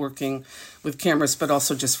for working with cameras, but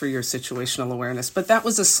also just for your situational awareness. But that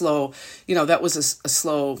was a slow,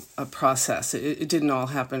 process. It didn't all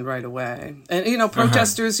happen right away. And,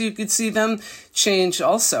 protesters, you could see them change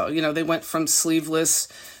also. They went from sleeveless,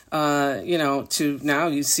 to now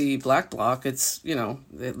you see Black Bloc. It's,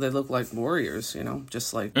 they look like warriors,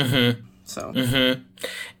 just like, so. Mm-hmm.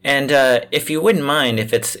 And if you wouldn't mind,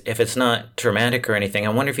 if it's not traumatic or anything, I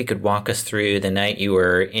wonder if you could walk us through the night you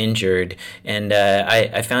were injured. And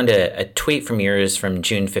I found a tweet from yours from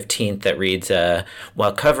June 15th that reads,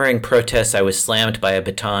 while covering protests, I was slammed by a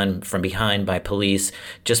baton from behind by police.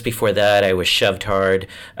 Just before that, I was shoved hard.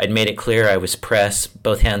 I'd made it clear I was press,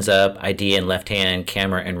 both hands up, ID in left hand,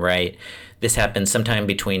 camera in right. This happened sometime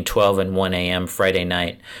between 12 and 1 a.m. Friday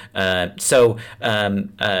night. So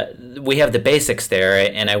we have the basics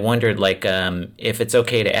there, and I wondered, like, if it's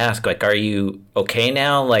okay to ask, like, are you okay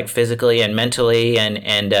now, like, physically and mentally?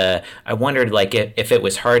 And I wondered, like, if it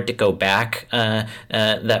was hard to go back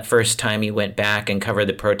that first time you went back and cover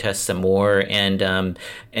the protests some more, and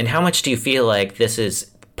how much do you feel like this is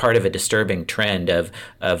part of a disturbing trend of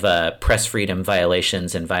press freedom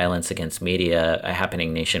violations and violence against media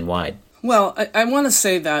happening nationwide? Well, I want to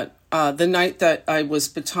say that the night that I was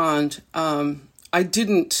batoned, I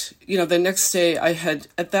didn't, the next day I had,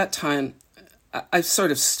 at that time, I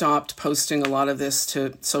sort of stopped posting a lot of this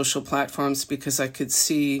to social platforms because I could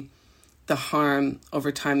see the harm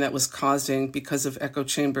over time that was causing because of echo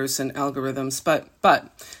chambers and algorithms. But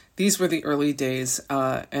these were the early days,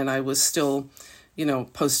 and I was still,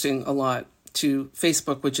 posting a lot to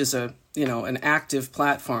Facebook, which is an active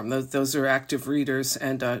platform. Those are active readers,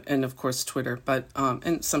 and of course Twitter, but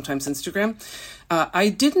and sometimes Instagram. I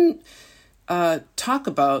didn't talk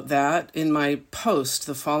about that in my post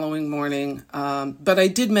the following morning, but I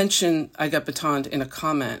did mention I got batoned in a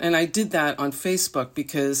comment, and I did that on Facebook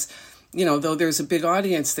because, though there's a big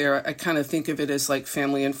audience there, I kind of think of it as like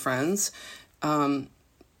family and friends.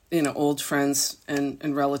 Old friends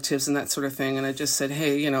and relatives and that sort of thing. And I just said,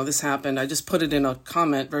 hey, this happened. I just put it in a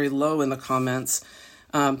comment very low in the comments.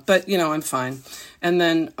 But, I'm fine. And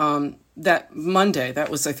then that Monday, that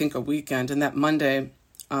was, I think, a weekend. And that Monday,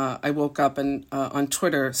 I woke up and on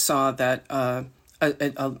Twitter saw that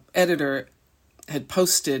an editor had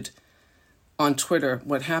posted on Twitter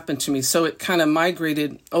what happened to me. So it kind of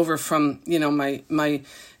migrated over from, my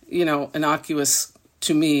innocuous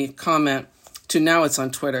to me comment to now it's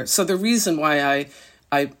on Twitter. So the reason why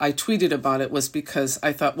I tweeted about it was because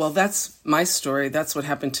I thought, well, that's my story. That's what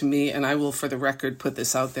happened to me. And I will, for the record, put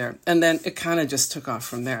this out there. And then it kind of just took off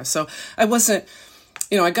from there. So I wasn't,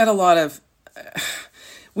 I got a lot of,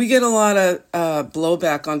 we get a lot of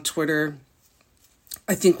blowback on Twitter.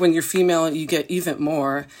 I think when you're female, you get even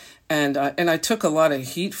more. And I took a lot of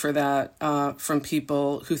heat for that from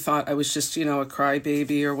people who thought I was just, a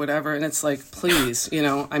crybaby or whatever. And it's like, please,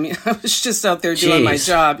 I was just out there doing my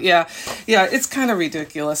job. Yeah, it's kind of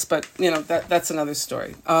ridiculous, but, that's another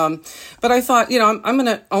story. But I thought, I'm going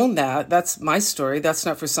to own that. That's my story. That's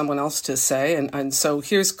not for someone else to say. And so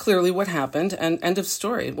here's clearly what happened, and end of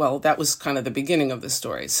story. Well, that was kind of the beginning of the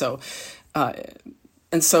story. So,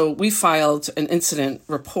 and so we filed an incident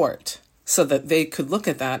report so that they could look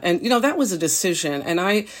at that. And, that was a decision. And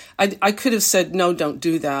I could have said, no, don't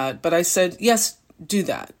do that. But I said, yes, do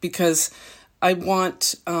that. Because I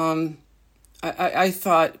want, I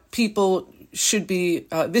thought people should be,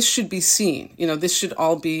 this should be seen. This should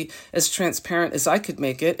all be as transparent as I could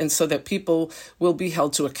make it. And so that people will be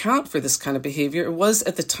held to account for this kind of behavior. It was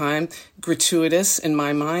at the time gratuitous in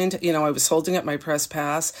my mind. I was holding up my press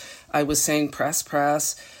pass. I was saying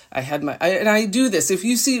press. I had and I do this. If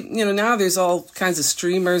you see, now there's all kinds of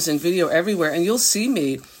streamers and video everywhere, and you'll see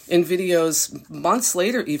me in videos months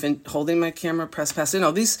later, even holding my camera, press pass.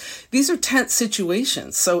 These are tense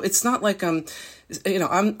situations. So it's not like I'm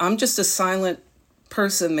just a silent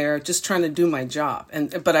person there, just trying to do my job.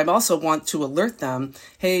 But I also want to alert them,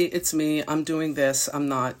 hey, it's me. I'm doing this. I'm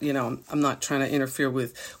not trying to interfere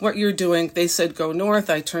with what you're doing. They said go north.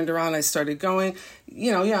 I turned around. I started going.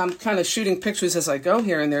 I'm kind of shooting pictures as I go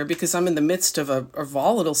here and there because I'm in the midst of a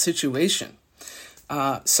volatile situation.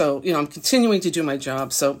 So I'm continuing to do my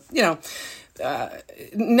job. So,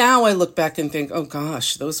 now I look back and think, oh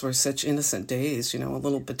gosh, those were such innocent days. A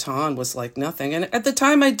little baton was like nothing. And at the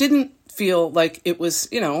time I didn't feel like it was,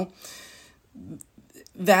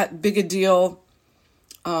 that big a deal.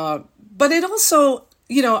 But it also,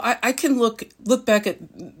 I can look back at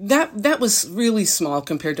that was really small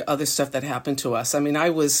compared to other stuff that happened to us. I mean, I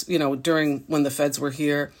was, during when the feds were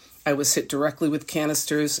here, I was hit directly with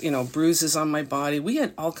canisters, bruises on my body. We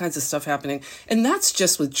had all kinds of stuff happening. And that's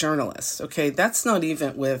just with journalists, okay? That's not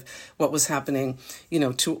even with what was happening,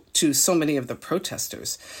 to so many of the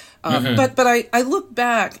protesters. But I look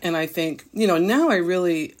back and I think, now I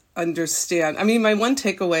really understand. I mean, my one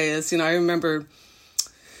takeaway is, I remember,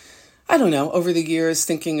 I don't know, over the years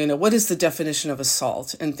thinking, what is the definition of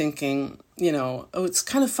assault? And thinking, oh, it's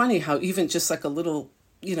kind of funny how even just like a little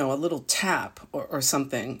tap or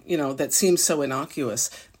something, that seems so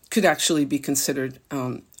innocuous could actually be considered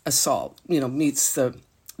assault, meets the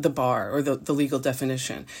bar or the legal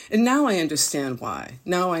definition. And now I understand why.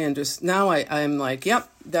 I'm like,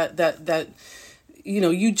 yep, that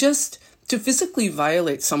you just, to physically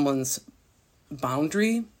violate someone's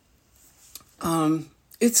boundary,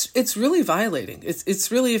 it's really violating.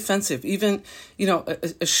 It's really offensive. Even,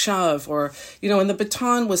 a shove, or, and the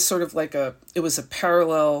baton was sort of like it was a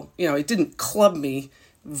parallel, it didn't club me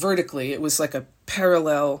vertically. It was like a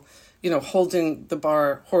parallel, holding the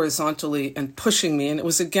bar horizontally and pushing me. And it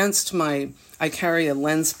was against I carry a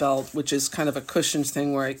lens belt, which is kind of a cushioned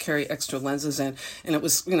thing where I carry extra lenses in. And it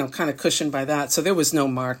was, kind of cushioned by that. So there was no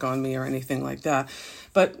mark on me or anything like that.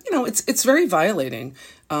 But, it's very violating.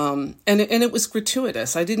 And it was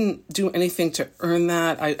gratuitous. I didn't do anything to earn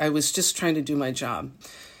that. I was just trying to do my job.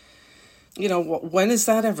 When is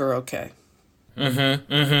that ever okay?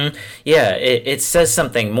 Yeah, it says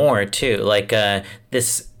something more too. Like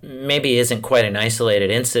this maybe isn't quite an isolated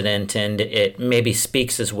incident, and it maybe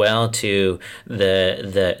speaks as well to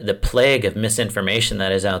the plague of misinformation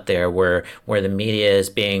that is out there, where the media is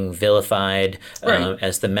being vilified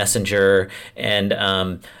as the messenger. And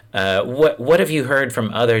what have you heard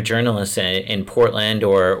from other journalists in Portland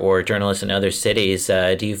or journalists in other cities?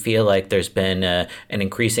 Do you feel like there's been an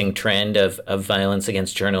increasing trend of violence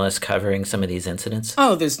against journalists covering some of these incidents?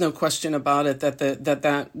 Oh, there's no question about it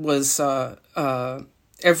that was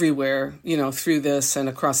everywhere, through this and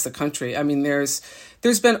across the country. I mean, there's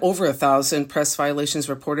been over 1,000 press violations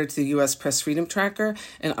reported to the U.S. Press Freedom Tracker,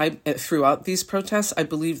 and throughout these protests, I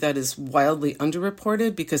believe that is wildly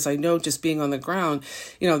underreported, because I know, just being on the ground,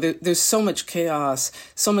 there's so much chaos,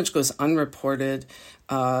 so much goes unreported,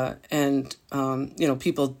 and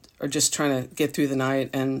people are just trying to get through the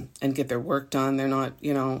night and get their work done. They're not,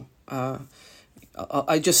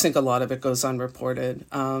 I just think a lot of it goes unreported.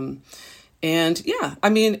 And yeah, I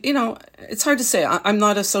mean, it's hard to say. I'm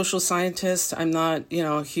not a social scientist. I'm not,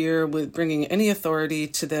 here with bringing any authority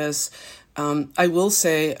to this. I will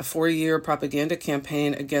say a 4-year propaganda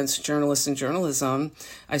campaign against journalists and journalism,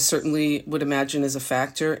 I certainly would imagine, is a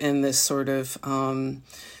factor in this sort of,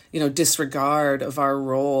 disregard of our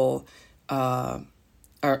role, our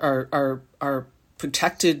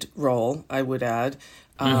protected role, I would add,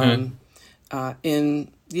 in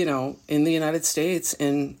the United States,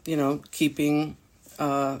 in, keeping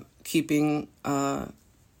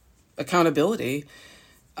accountability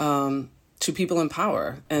to people in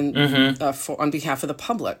power, and on behalf of the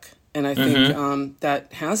public. And I think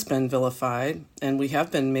that has been vilified, and we have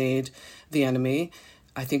been made the enemy.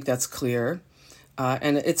 I think that's clear.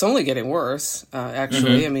 And it's only getting worse,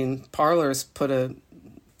 actually. I mean, Parler's put a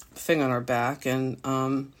thing on our back, and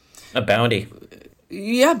a bounty.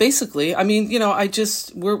 Yeah, basically. I mean,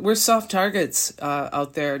 we're soft targets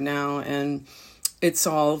out there now, and it's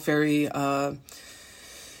all very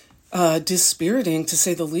dispiriting, to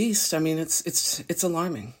say the least. I mean, it's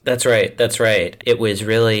alarming. That's right. It was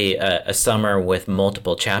really a summer with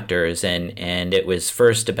multiple chapters, and it was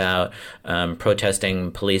first about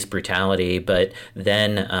protesting police brutality, but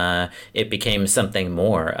then it became something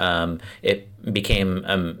more. It became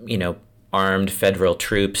armed federal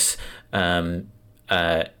troops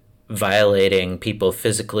violating people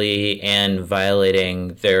physically and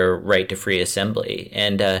violating their right to free assembly.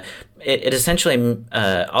 And it essentially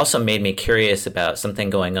also made me curious about something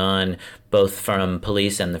going on both from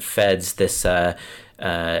police and the feds, this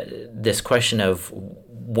question of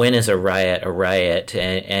when is a riot,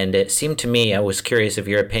 and it seemed to me, I was curious of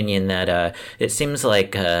your opinion, that it seems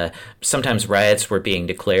like sometimes riots were being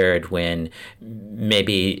declared when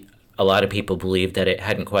maybe a lot of people believe that it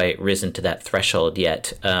hadn't quite risen to that threshold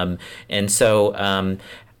yet. And so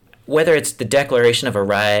whether it's the declaration of a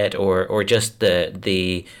riot or just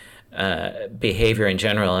the behavior in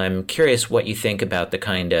general, I'm curious what you think about the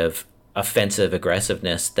kind of offensive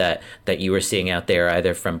aggressiveness that you were seeing out there,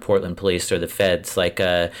 either from Portland police or the feds. Like,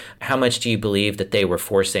 how much do you believe that they were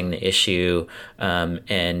forcing the issue?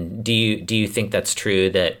 And do you think that's true,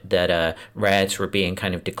 that riots were being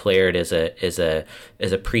kind of declared as a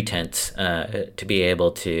pretense to be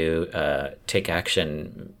able to take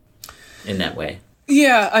action in that way?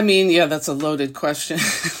 Yeah, I mean, that's a loaded question.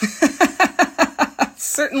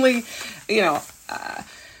 Certainly,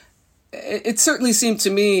 it certainly seemed to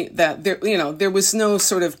me that there was no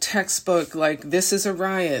sort of textbook like, this is a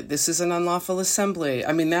riot, this is an unlawful assembly.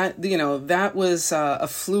 I mean, that was a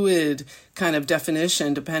fluid kind of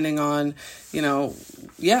definition depending on,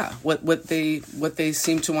 what they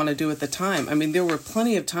seemed to want to do at the time. I mean, there were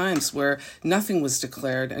plenty of times where nothing was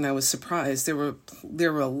declared, and I was surprised. There were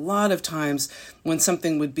a lot of times when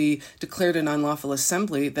something would be declared an unlawful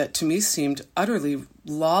assembly that to me seemed utterly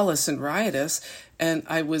lawless and riotous, and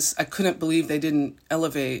I couldn't believe they didn't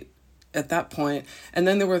elevate at that point. And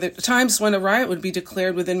then there were the times when a riot would be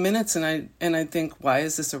declared within minutes, and I'd think, why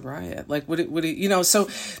is this a riot? Like, would it, so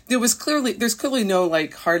there's clearly no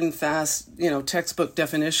like hard and fast, textbook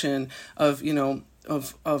definition of,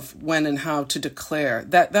 of when and how to declare.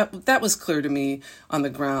 That was clear to me on the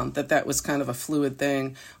ground, that was kind of a fluid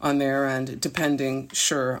thing on their end, depending,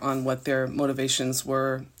 sure, on what their motivations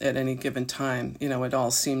were at any given time. It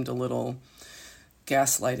all seemed a little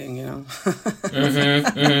gaslighting,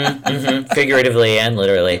 Figuratively and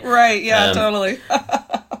literally. Right, yeah, totally.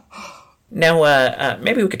 Now,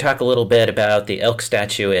 maybe we could talk a little bit about the elk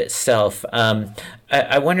statue itself.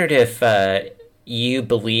 I wondered if you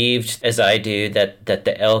believed, as I do, that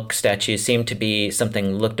the elk statue seemed to be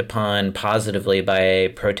something looked upon positively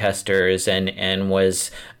by protesters and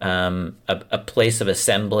was a place of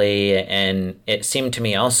assembly. And it seemed to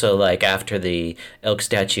me also like after the elk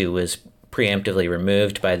statue was preemptively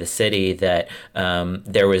removed by the city that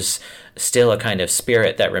there was still a kind of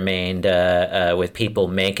spirit that remained with people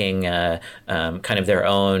making kind of their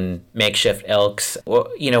own makeshift elks.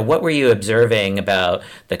 What were you observing about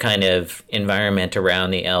the kind of environment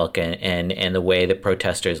around the elk and the way that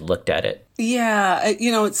protesters looked at it? Yeah,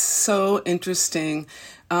 it's so interesting.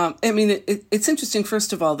 It's interesting,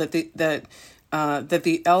 first of all, that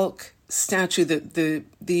the elk statue,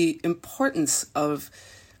 the importance of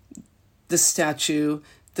the statue,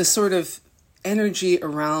 the sort of energy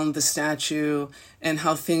around the statue and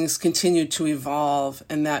how things continued to evolve,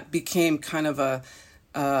 and that became kind of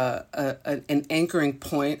an anchoring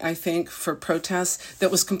point, I think, for protests that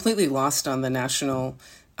was completely lost on the national,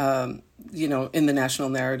 in the national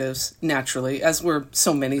narratives, naturally, as were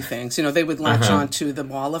so many things. They would latch on to the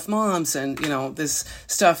Wall of Moms and, this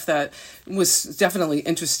stuff that was definitely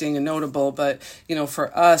interesting and notable. But,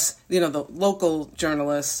 for us, the local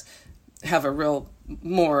journalists have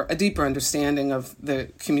a deeper understanding of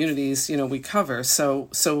the communities, we cover.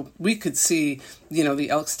 So we could see, the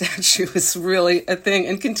elk statue is really a thing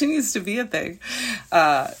and continues to be a thing.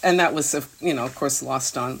 And that was, of course,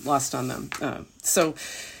 lost on them.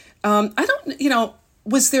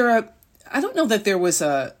 I don't know that there was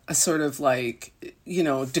a sort of like,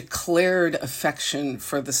 declared affection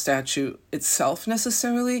for the statue itself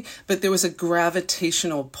necessarily, but there was a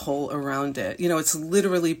gravitational pull around it. It's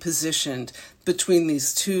literally positioned between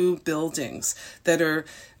these two buildings that are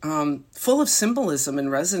full of symbolism and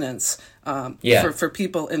resonance for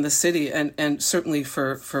people in the city and certainly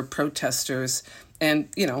for protesters. And,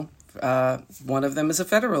 one of them is a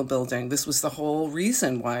federal building. This was the whole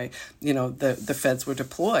reason why, the feds were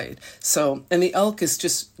deployed. So, and the elk is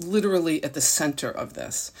just literally at the center of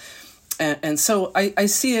this. And so I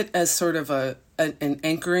see it as sort of an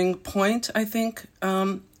anchoring point, I think,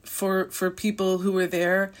 for people who were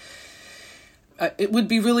there. It would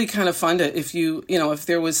be really kind of fun to, if if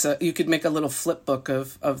there was, you could make a little flip book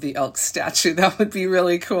of the elk statue. That would be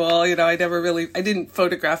really cool. I didn't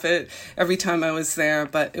photograph it every time I was there,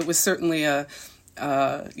 but it was certainly a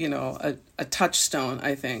touchstone,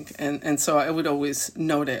 I think. And so I would always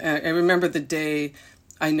note it. And I remember the day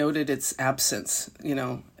I noted its absence,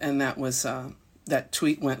 and that was, that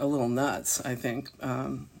tweet went a little nuts, I think,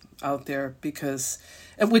 out there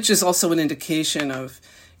which is also an indication of,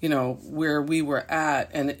 where we were at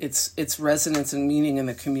and its resonance and meaning in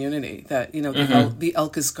the community, that, the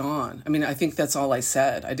elk is gone. I think that's all I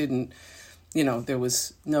said. I didn't, there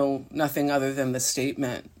was nothing other than the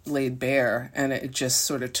statement laid bare, and it just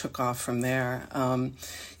sort of took off from there.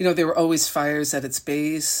 There were always fires at its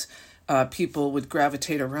base. People would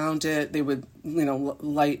gravitate around it. They would,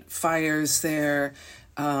 light fires there.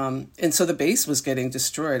 And so the base was getting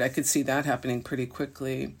destroyed. I could see that happening pretty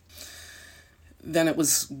quickly. Then it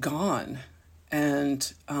was gone.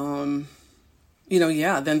 And, then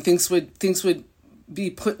things would be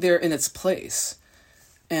put there in its place.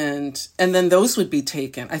 And then those would be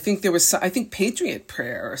taken. I think Patriot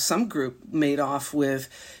Prayer or some group made off with,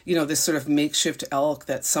 this sort of makeshift elk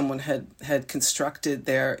that someone had constructed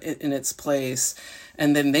there in its place.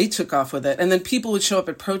 And then they took off with it. And then people would show up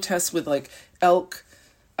at protests with like elk,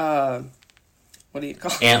 what do you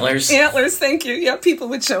call it? Antlers. Antlers, thank you. Yeah, people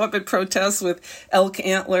would show up at protests with elk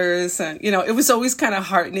antlers. And, it was always kind of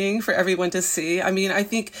heartening for everyone to see. I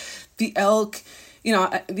think the elk,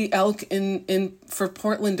 in for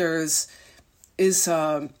Portlanders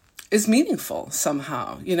is meaningful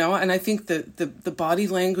somehow, and I think the body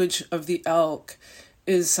language of the elk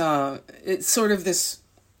is, it's sort of this,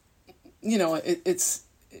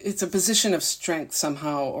 it's a position of strength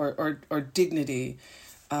somehow or dignity.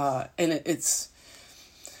 And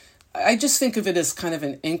I just think of it as kind of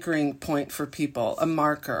an anchoring point for people, a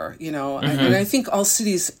marker, and I think all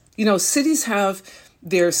cities, cities have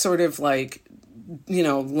their sort of like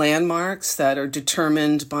landmarks that are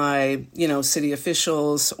determined by, city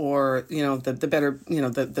officials or, the better,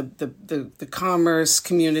 the commerce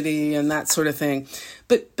community and that sort of thing.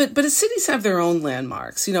 But cities have their own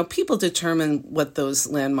landmarks. People determine what those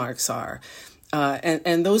landmarks are.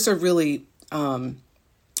 And those are really,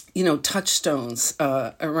 touchstones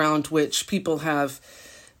around which people have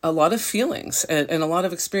a lot of feelings and a lot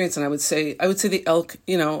of experience. And I would say the Elk,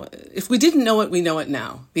 if we didn't know it, we know it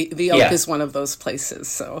now. The Elk is one of those places.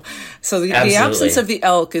 So the absence of the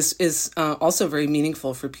Elk is also very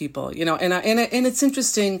meaningful for people, and it's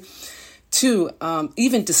interesting too.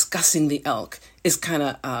 Even discussing the Elk is kind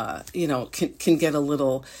of, can get a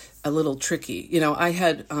little tricky. I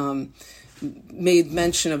had, made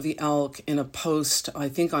mention of the Elk in a post, I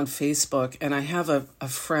think on Facebook, and I have a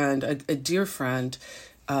friend, a dear friend,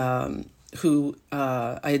 who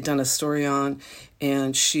I had done a story on,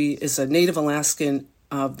 and she is a Native Alaskan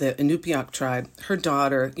of the Inupiaq tribe. Her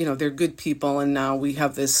daughter, they're good people, and now we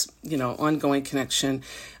have this, ongoing connection.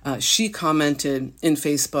 She commented in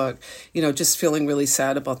Facebook, just feeling really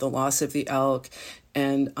sad about the loss of the Elk.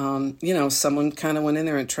 And, someone kind of went in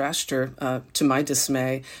there and trashed her, to my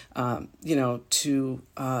dismay, to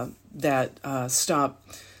stop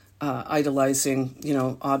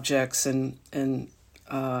idolizing, objects and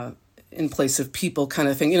in place of people kind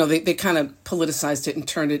of thing. They kind of politicized it and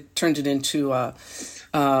turned it into,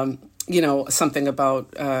 something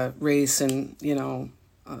about race and,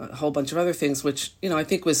 a whole bunch of other things, which, I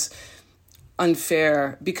think was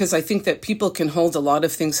unfair, because I think that people can hold a lot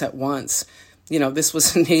of things at once. This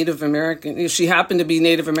was a Native American. She happened to be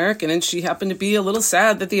Native American, and she happened to be a little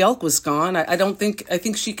sad that the Elk was gone. I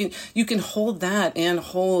think you can hold that and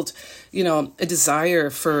hold, a desire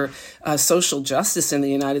for social justice in the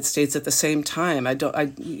United States at the same time. But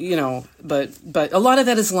a lot of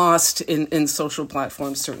that is lost in social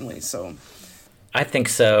platforms, certainly. So. I think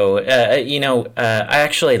so. I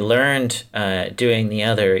actually learned doing the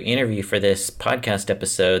other interview for this podcast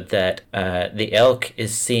episode that the elk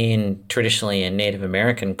is seen traditionally in Native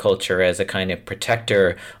American culture as a kind of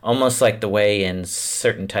protector, almost like the way in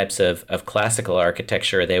certain types of classical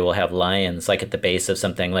architecture they will have lions, like at the base of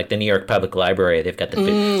something like the New York Public Library. They've got the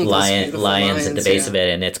lions at the base of it,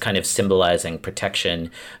 and it's kind of symbolizing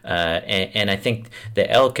protection. And I think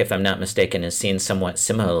the elk, if I'm not mistaken, is seen somewhat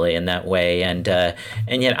similarly in that way.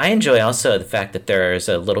 And yet I enjoy also the fact that there's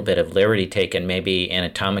a little bit of liberty taken, maybe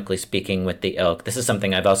anatomically speaking, with the elk. This is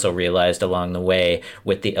something I've also realized along the way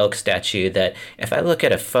with the elk statue, that if I look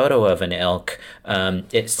at a photo of an elk,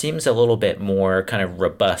 it seems a little bit more kind of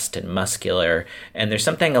robust and muscular, and there's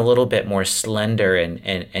something a little bit more slender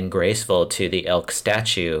and graceful to the elk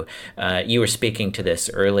statue. You were speaking to this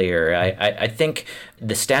earlier. I think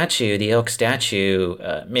the elk statue,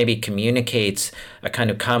 maybe communicates a kind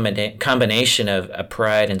of combination of a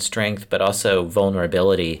pride and strength, but also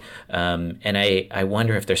vulnerability. And I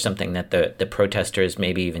wonder if there's something that the protesters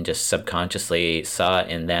maybe even just subconsciously saw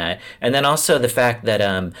in that. And then also the fact that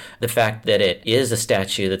it is a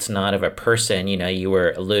statue that's not of a person. You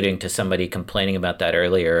were alluding to somebody complaining about that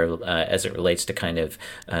earlier, as it relates to kind of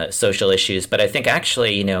social issues. But I think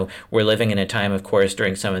actually, we're living in a time, of course,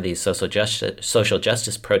 during some of these social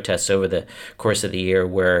justice protests over the course of the year,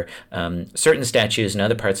 where certain statues in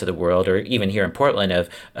other parts of the world, or even here in Portland,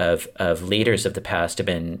 of leaders of the past have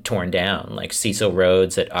been torn down, like Cecil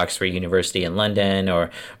Rhodes at Oxford University in London,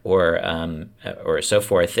 or so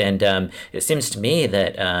forth. And it seems to me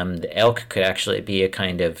that the elk could actually be a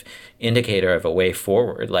kind of indicator of a way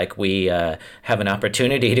forward. Like we have an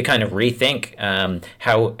opportunity to kind of rethink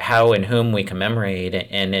how and whom we commemorate,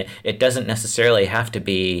 and it doesn't necessarily have to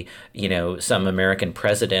be some American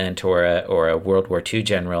president or a World War II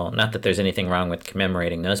general. Not that there's anything wrong with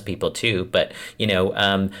commemorating those people too, but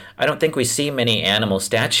I don't think we see many animal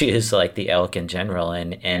statues like the elk in general,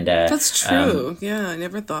 and that's true. Yeah, I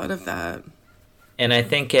never thought of that. And I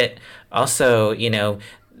think it also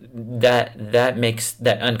that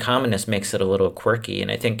uncommonness makes it a little quirky.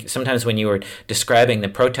 And I think sometimes when you were describing the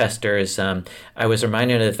protesters, I was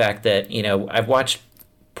reminded of the fact that I've watched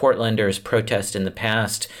Portlanders protest in the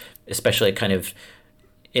past, especially kind of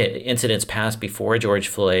incidents past before George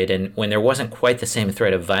Floyd, and when there wasn't quite the same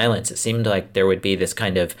threat of violence, it seemed like there would be this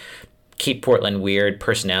kind of Keep Portland Weird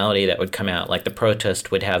personality that would come out. Like the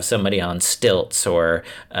protest would have somebody on stilts, or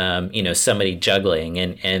somebody juggling,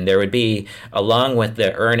 and there would be, along with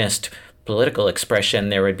the earnest political expression,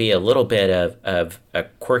 there would be a little bit of a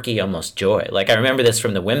quirky, almost joy. Like I remember this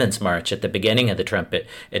from the Women's March at the beginning of the Trump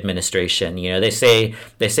administration. You know, they say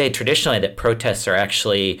traditionally that protests are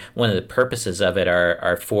actually, one of the purposes of it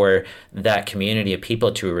are for that community of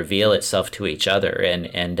people to reveal itself to each other,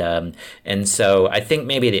 and so I think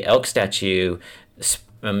maybe the elk statue,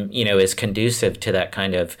 is conducive to that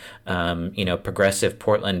kind of, progressive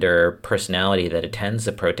Portlander personality that attends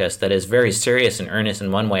the protest, that is very serious and earnest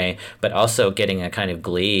in one way, but also getting a kind of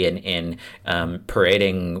glee in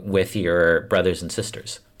parading with your brothers and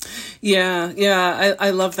sisters. Yeah,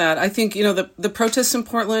 I love that. I think, the protests in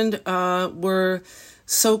Portland were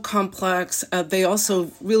so complex. They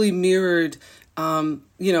also really mirrored,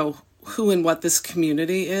 who and what this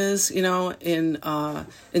community is,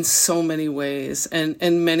 in so many ways,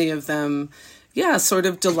 and many of them, sort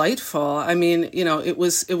of delightful. I mean, it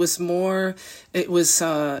was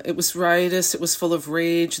riotous. It was full of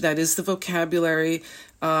rage. That is the vocabulary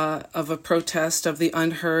of a protest, of the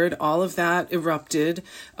unheard. All of that erupted.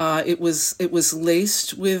 It was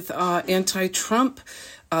laced with anti-Trump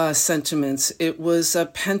sentiments. It was a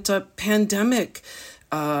pent-up pandemic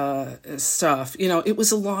stuff. It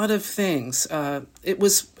was a lot of things. It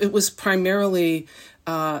was primarily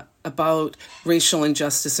about racial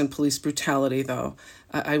injustice and police brutality, though.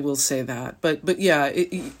 I will say that, but yeah,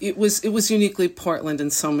 it was uniquely Portland in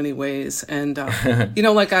so many ways, and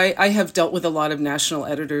I have dealt with a lot of national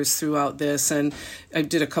editors throughout this, and I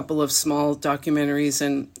did a couple of small documentaries,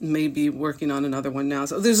 and maybe working on another one now.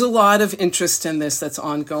 So there's a lot of interest in this that's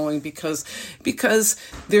ongoing because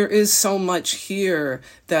there is so much here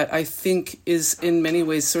that I think is in many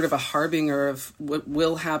ways sort of a harbinger of what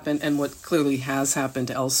will happen and what clearly has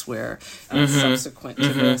happened elsewhere subsequent to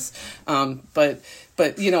this,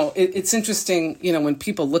 But, it's interesting, when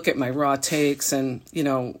people look at my raw takes and,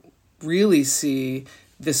 really see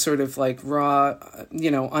this sort of like raw,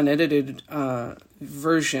 unedited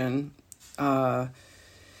version,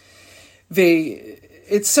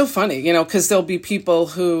 it's so funny, because there'll be people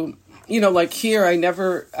who, like here, I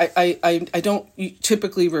don't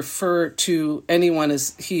typically refer to anyone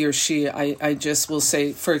as he or she. I just will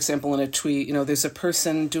say, for example, in a tweet, there's a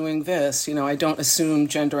person doing this. I don't assume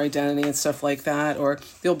gender identity and stuff like that. Or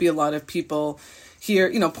there'll be a lot of people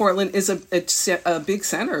here. Portland is a big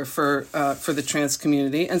center for the trans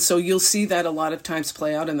community, and so you'll see that a lot of times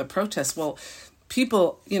play out in the protests. Well,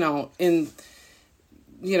 people, in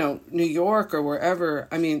New York or wherever,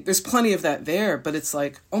 I mean, there's plenty of that there, but it's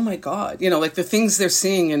like, oh my God, like the things they're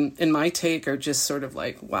seeing in my take are just sort of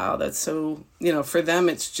like, wow, that's so, for them,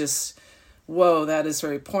 it's just, whoa, that is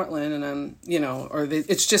very Portland. And I'm,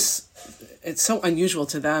 it's so unusual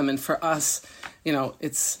to them. And for us,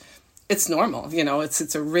 it's normal,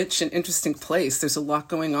 it's a rich and interesting place. There's a lot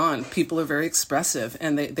going on. People are very expressive,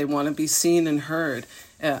 and they want to be seen and heard.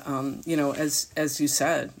 As you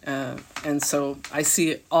said, and so I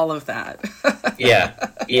see all of that.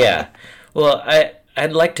 Yeah. Well,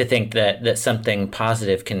 I'd like to think that something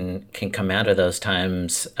positive can come out of those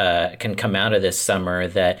times, can come out of this summer.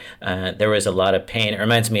 That there was a lot of pain. It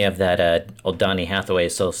reminds me of that old Donny Hathaway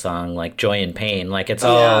soul song, like "Joy and Pain." Like it's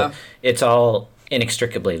all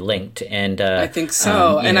inextricably linked, and I think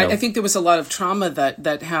so. I think there was a lot of trauma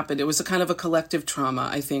that happened. It was a kind of a collective trauma,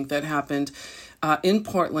 I think, that happened in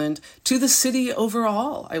Portland to the city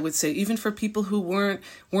overall, I would say, even for people who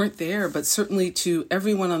weren't there, but certainly to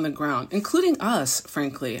everyone on the ground, including us,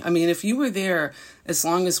 frankly. I mean, if you were there, as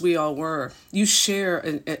long as we all were, you share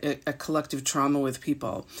a collective trauma with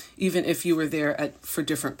people, even if you were there for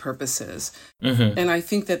different purposes. Mm-hmm. And I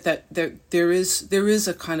think that there is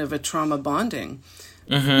a kind of a trauma bonding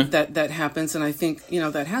that happens, and I think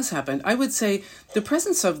that has happened. I would say the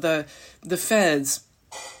presence of the feds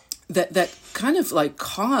that kind of like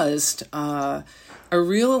caused a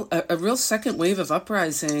real second wave of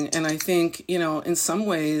uprising, and I think in some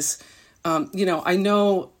ways, I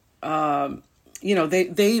know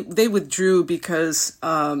they withdrew because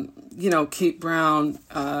Kate Brown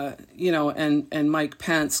and Mike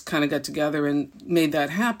Pence kind of got together and made that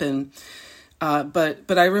happen.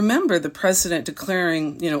 But I remember the president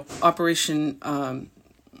declaring Operation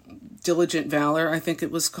Diligent Valor, I think it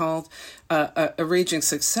was called, a raging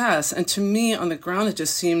success. And to me, on the ground, it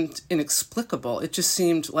just seemed inexplicable. It just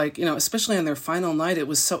seemed like, especially on their final night, it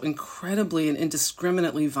was so incredibly and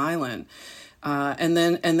indiscriminately violent. And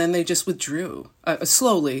then they just withdrew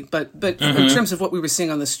slowly, but in terms of what we were seeing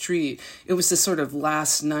on the street, it was this sort of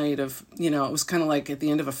last night of it was kind of like at the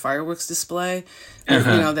end of a fireworks display,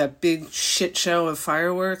 that big shit show of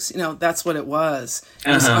fireworks. That's what it was.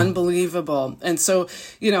 It was unbelievable, and so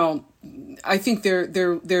I think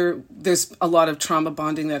there's a lot of trauma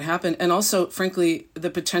bonding that happened, and also, frankly, the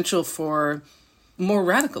potential for more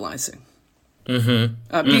radicalizing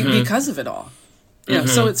because of it all.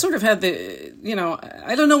 So it sort of had the,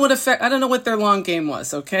 I don't know what effect, I don't know what their long game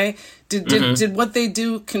was. Okay, did what they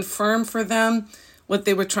do confirm for them what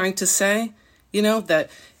they were trying to say? That.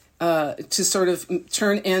 To sort of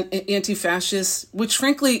turn anti-fascist, which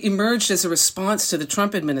frankly emerged as a response to the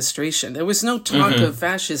Trump administration. There was no talk of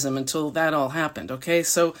fascism until that all happened, okay?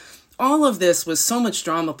 So all of this was so much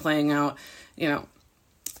drama playing out,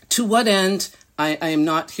 to what end, I am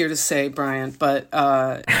not here to say, Brian, but...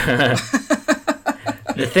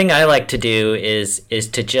 The thing I like to do is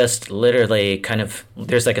to just literally kind of,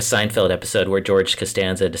 there's like a Seinfeld episode where George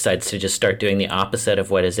Costanza decides to just start doing the opposite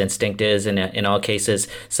of what his instinct is in all cases.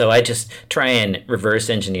 So I just try and reverse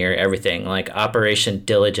engineer everything, like Operation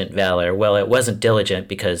Diligent Valor. Well, it wasn't diligent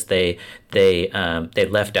because they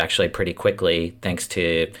left actually pretty quickly thanks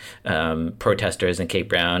to protesters in Cape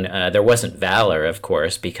Brown. There wasn't valor, of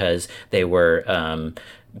course, because they were...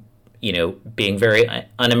 being very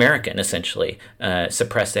un-American, essentially,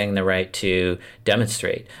 suppressing the right to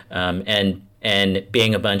demonstrate, and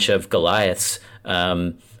being a bunch of Goliaths,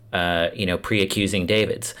 pre-accusing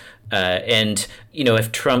Davids. And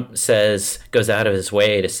if Trump goes out of his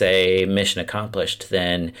way to say mission accomplished,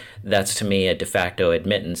 then that's to me a de facto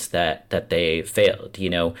admittance that they failed.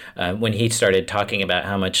 When he started talking about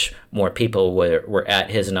how much more people were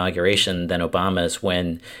at his inauguration than Obama's,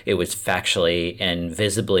 when it was factually and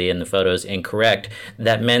visibly in the photos incorrect,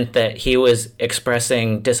 that meant that he was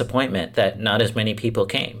expressing disappointment that not as many people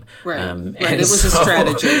came. Right. It was a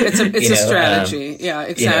strategy. It's a strategy. Yeah,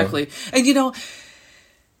 exactly. And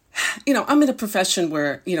I'm in a profession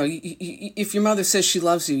where, if your mother says she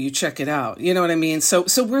loves you, you check it out. You know what I mean? So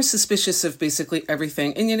we're suspicious of basically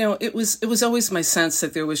everything. And, it was always my sense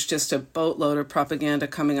that there was just a boatload of propaganda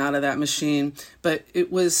coming out of that machine. But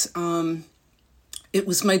it was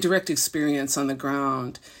my direct experience on the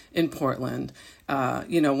ground in Portland.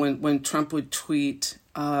 When Trump would tweet,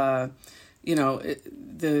 the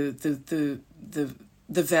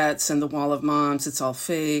vets and the wall of moms, it's all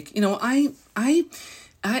fake.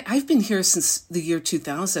 I've been here since the year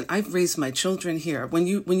 2000. I've raised my children here. When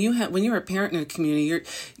you're a parent in a community,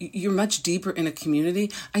 you're much deeper in a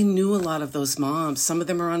community. I knew a lot of those moms. Some of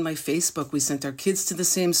them are on my Facebook. We sent our kids to the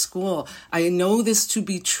same school. I know this to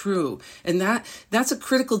be true, and that's a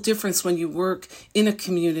critical difference when you work in a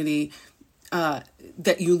community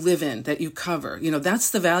that you live in, that you cover. That's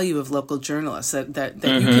the value of local journalists, that you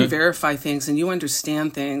can verify things and you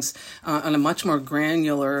understand things on a much more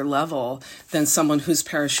granular level than someone who's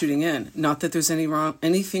parachuting in. Not that there's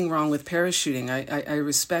anything wrong with parachuting. I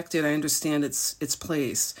respect it. I understand its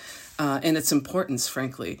place and its importance,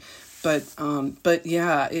 frankly. But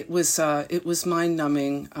yeah, it was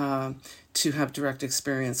mind-numbing to have direct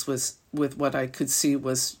experience with what I could see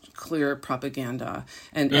was clear propaganda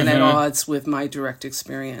and at odds with my direct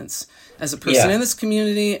experience as a person in this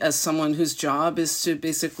community, as someone whose job is to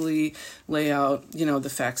basically lay out, the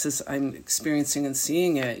facts as I'm experiencing and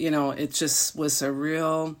seeing it. It just was a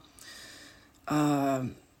real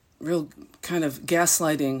kind of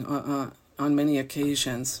gaslighting on many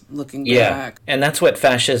occasions, looking back. And that's what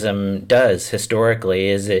fascism does historically,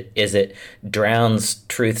 is it drowns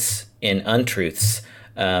truths in untruths.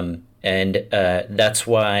 And that's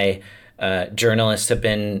why journalists have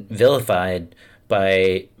been vilified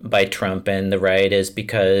by Trump and the right, is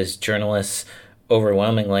because journalists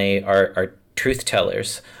overwhelmingly are truth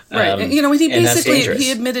tellers. Right. He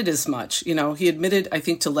admitted as much. He admitted, I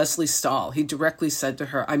think, to Leslie Stahl. He directly said to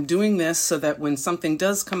her, I'm doing this so that when something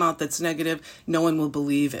does come out that's negative, no one will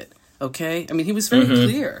believe it. Okay? I mean, he was very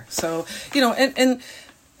clear. So, and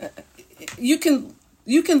you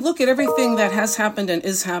can look at everything that has happened and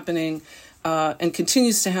is happening and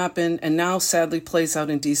continues to happen and now sadly plays out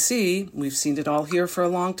in D.C. We've seen it all here for a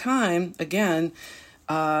long time, again,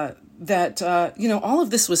 that all of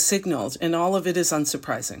this was signaled and all of it is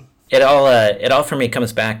unsurprising. It all for me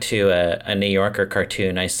comes back to a New Yorker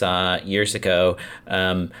cartoon I saw years ago,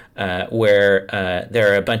 where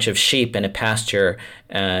there are a bunch of sheep in a pasture,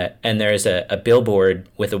 and there's a billboard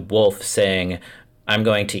with a wolf saying, "I'm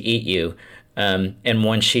going to eat you." And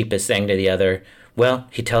one sheep is saying to the other, well,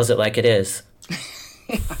 he tells it like it is.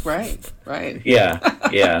 Right. Yeah.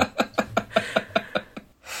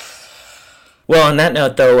 Well, on that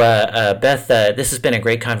note, though, Beth, this has been a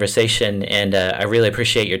great conversation, and I really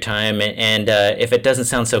appreciate your time. And if it doesn't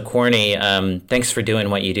sound so corny, thanks for doing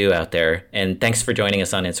what you do out there, and thanks for joining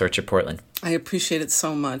us on In Search of Portland. I appreciate it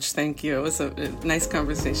so much. Thank you. It was a nice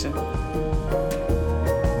conversation.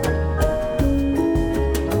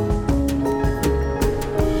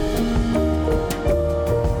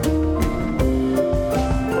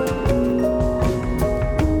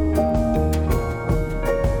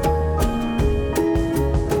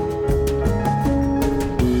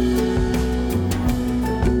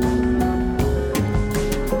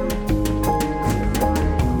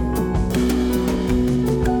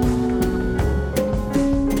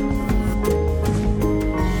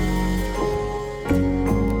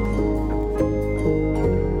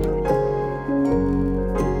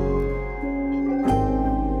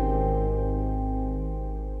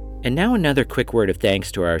 And now another quick word of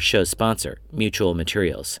thanks to our show's sponsor, Mutual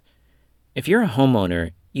Materials. If you're a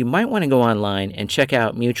homeowner, you might want to go online and check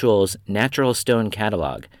out Mutual's Natural Stone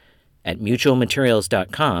Catalog at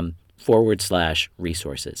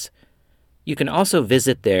mutualmaterials.com/resources. You can also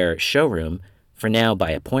visit their showroom, for now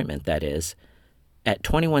by appointment that is, at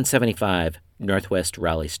 2175 Northwest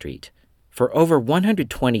Raleigh Street. For over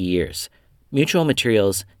 120 years, Mutual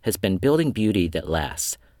Materials has been building beauty that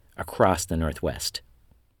lasts across the Northwest.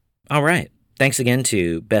 All right, thanks again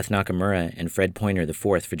to Beth Nakamura and Fred Pointer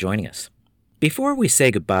IV for joining us. Before we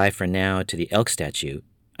say goodbye for now to the elk statue,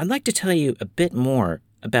 I'd like to tell you a bit more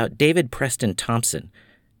about David Preston Thompson,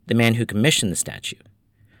 the man who commissioned the statue.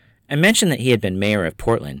 I mentioned that he had been mayor of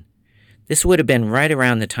Portland. This would have been right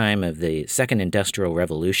around the time of the Second Industrial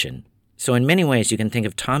Revolution, so in many ways you can think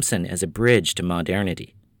of Thompson as a bridge to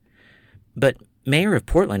modernity. But mayor of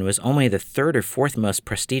Portland was only the third or fourth most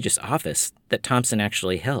prestigious office that Thompson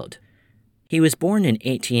actually held. He was born in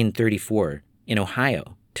 1834 in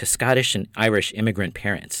Ohio to Scottish and Irish immigrant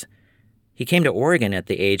parents. He came to Oregon at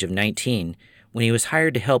the age of 19 when he was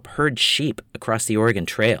hired to help herd sheep across the Oregon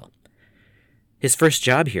Trail. His first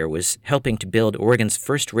job here was helping to build Oregon's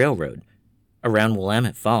first railroad around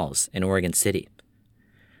Willamette Falls in Oregon City.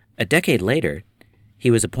 A decade later,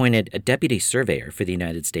 he was appointed a deputy surveyor for the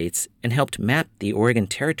United States and helped map the Oregon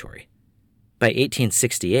Territory. By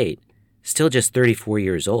 1868, still just 34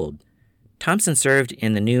 years old, Thompson served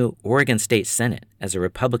in the new Oregon State Senate as a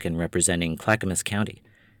Republican representing Clackamas County.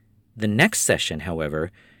 The next session, however,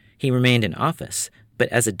 he remained in office, but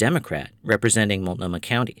as a Democrat representing Multnomah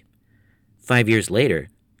County. 5 years later,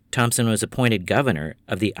 Thompson was appointed governor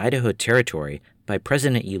of the Idaho Territory by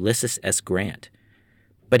President Ulysses S. Grant,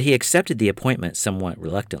 but he accepted the appointment somewhat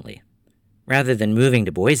reluctantly. Rather than moving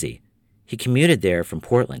to Boise, he commuted there from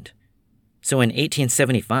Portland. So in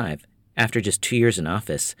 1875, after just 2 years in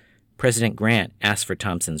office, President Grant asked for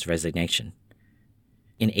Thompson's resignation.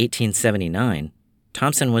 In 1879,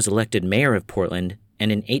 Thompson was elected mayor of Portland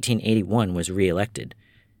and in 1881 was re-elected.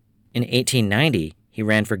 In 1890, he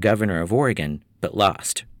ran for governor of Oregon, but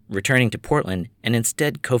lost, returning to Portland and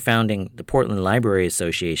instead co-founding the Portland Library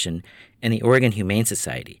Association and the Oregon Humane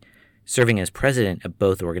Society, serving as president of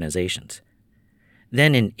both organizations.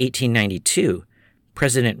 Then in 1892,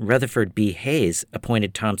 President Rutherford B. Hayes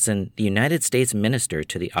appointed Thompson the United States Minister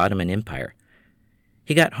to the Ottoman Empire.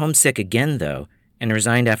 He got homesick again, though, and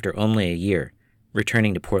resigned after only a year,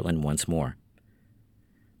 returning to Portland once more.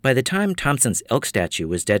 By the time Thompson's elk statue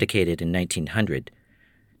was dedicated in 1900,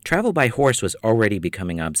 travel by horse was already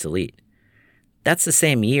becoming obsolete. That's the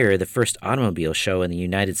same year the first automobile show in the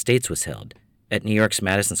United States was held, at New York's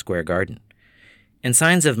Madison Square Garden. And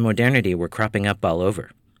signs of modernity were cropping up all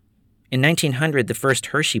over. In 1900, the first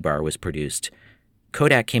Hershey bar was produced.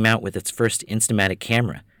 Kodak came out with its first Instamatic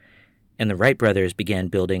camera, and the Wright brothers began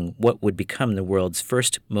building what would become the world's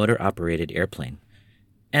first motor-operated airplane.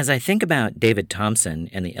 As I think about David Thompson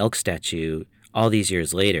and the elk statue all these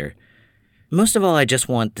years later, most of all I just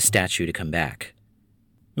want the statue to come back.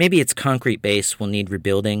 Maybe its concrete base will need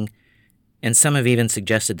rebuilding, and some have even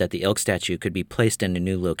suggested that the elk statue could be placed in a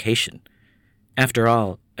new location. After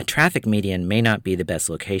all, a traffic median may not be the best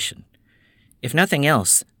location. If nothing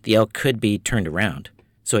else, the elk could be turned around,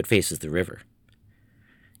 so it faces the river.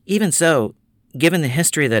 Even so, given the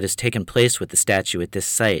history that has taken place with the statue at this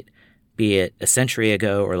site, be it a century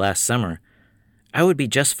ago or last summer, I would be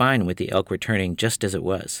just fine with the elk returning just as it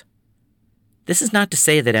was. This is not to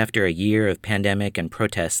say that after a year of pandemic and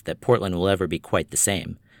protests that Portland will ever be quite the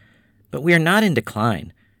same. But we are not in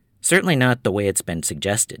decline, certainly not the way it's been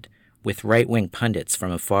suggested, with right-wing pundits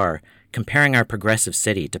from afar comparing our progressive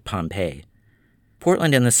city to Pompeii.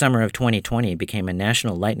 Portland in the summer of 2020 became a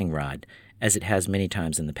national lightning rod, as it has many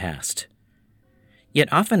times in the past.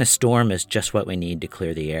 Yet often a storm is just what we need to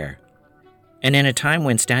clear the air. And in a time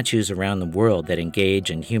when statues around the world that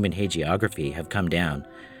engage in human hagiography have come down,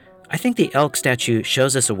 I think the elk statue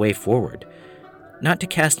shows us a way forward, not to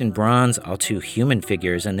cast in bronze all too human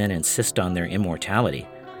figures and then insist on their immortality,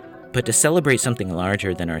 but to celebrate something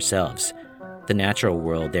larger than ourselves, the natural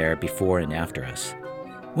world there before and after us.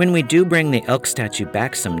 When we do bring the elk statue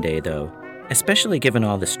back someday, though, especially given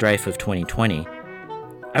all the strife of 2020,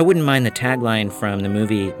 I wouldn't mind the tagline from the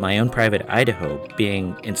movie My Own Private Idaho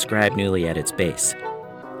being inscribed newly at its base.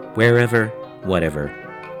 Wherever, whatever,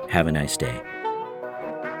 have a nice day.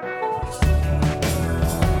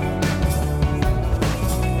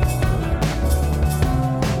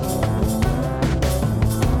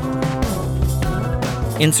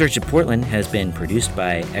 In Search of Portland has been produced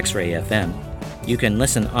by X-Ray FM. You can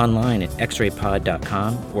listen online at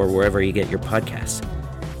xraypod.com or wherever you get your podcasts.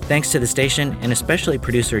 Thanks to the station and especially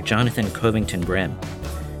producer Jonathan Covington Brim.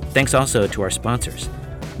 Thanks also to our sponsors,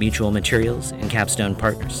 Mutual Materials and Capstone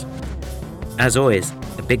Partners. As always,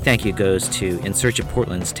 a big thank you goes to In Search of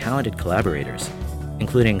Portland's talented collaborators,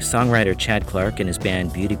 including songwriter Chad Clark and his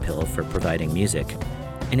band Beauty Pill for providing music,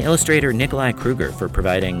 and illustrator Nikolai Kruger for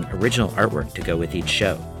providing original artwork to go with each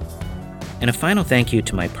show. And a final thank you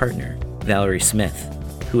to my partner, Valerie Smith,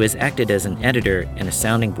 who has acted as an editor and a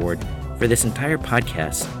sounding board for this entire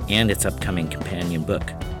podcast and its upcoming companion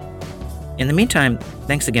book. In the meantime,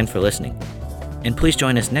 thanks again for listening, and please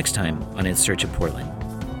join us next time on In Search of Portland.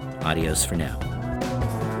 Adios for now.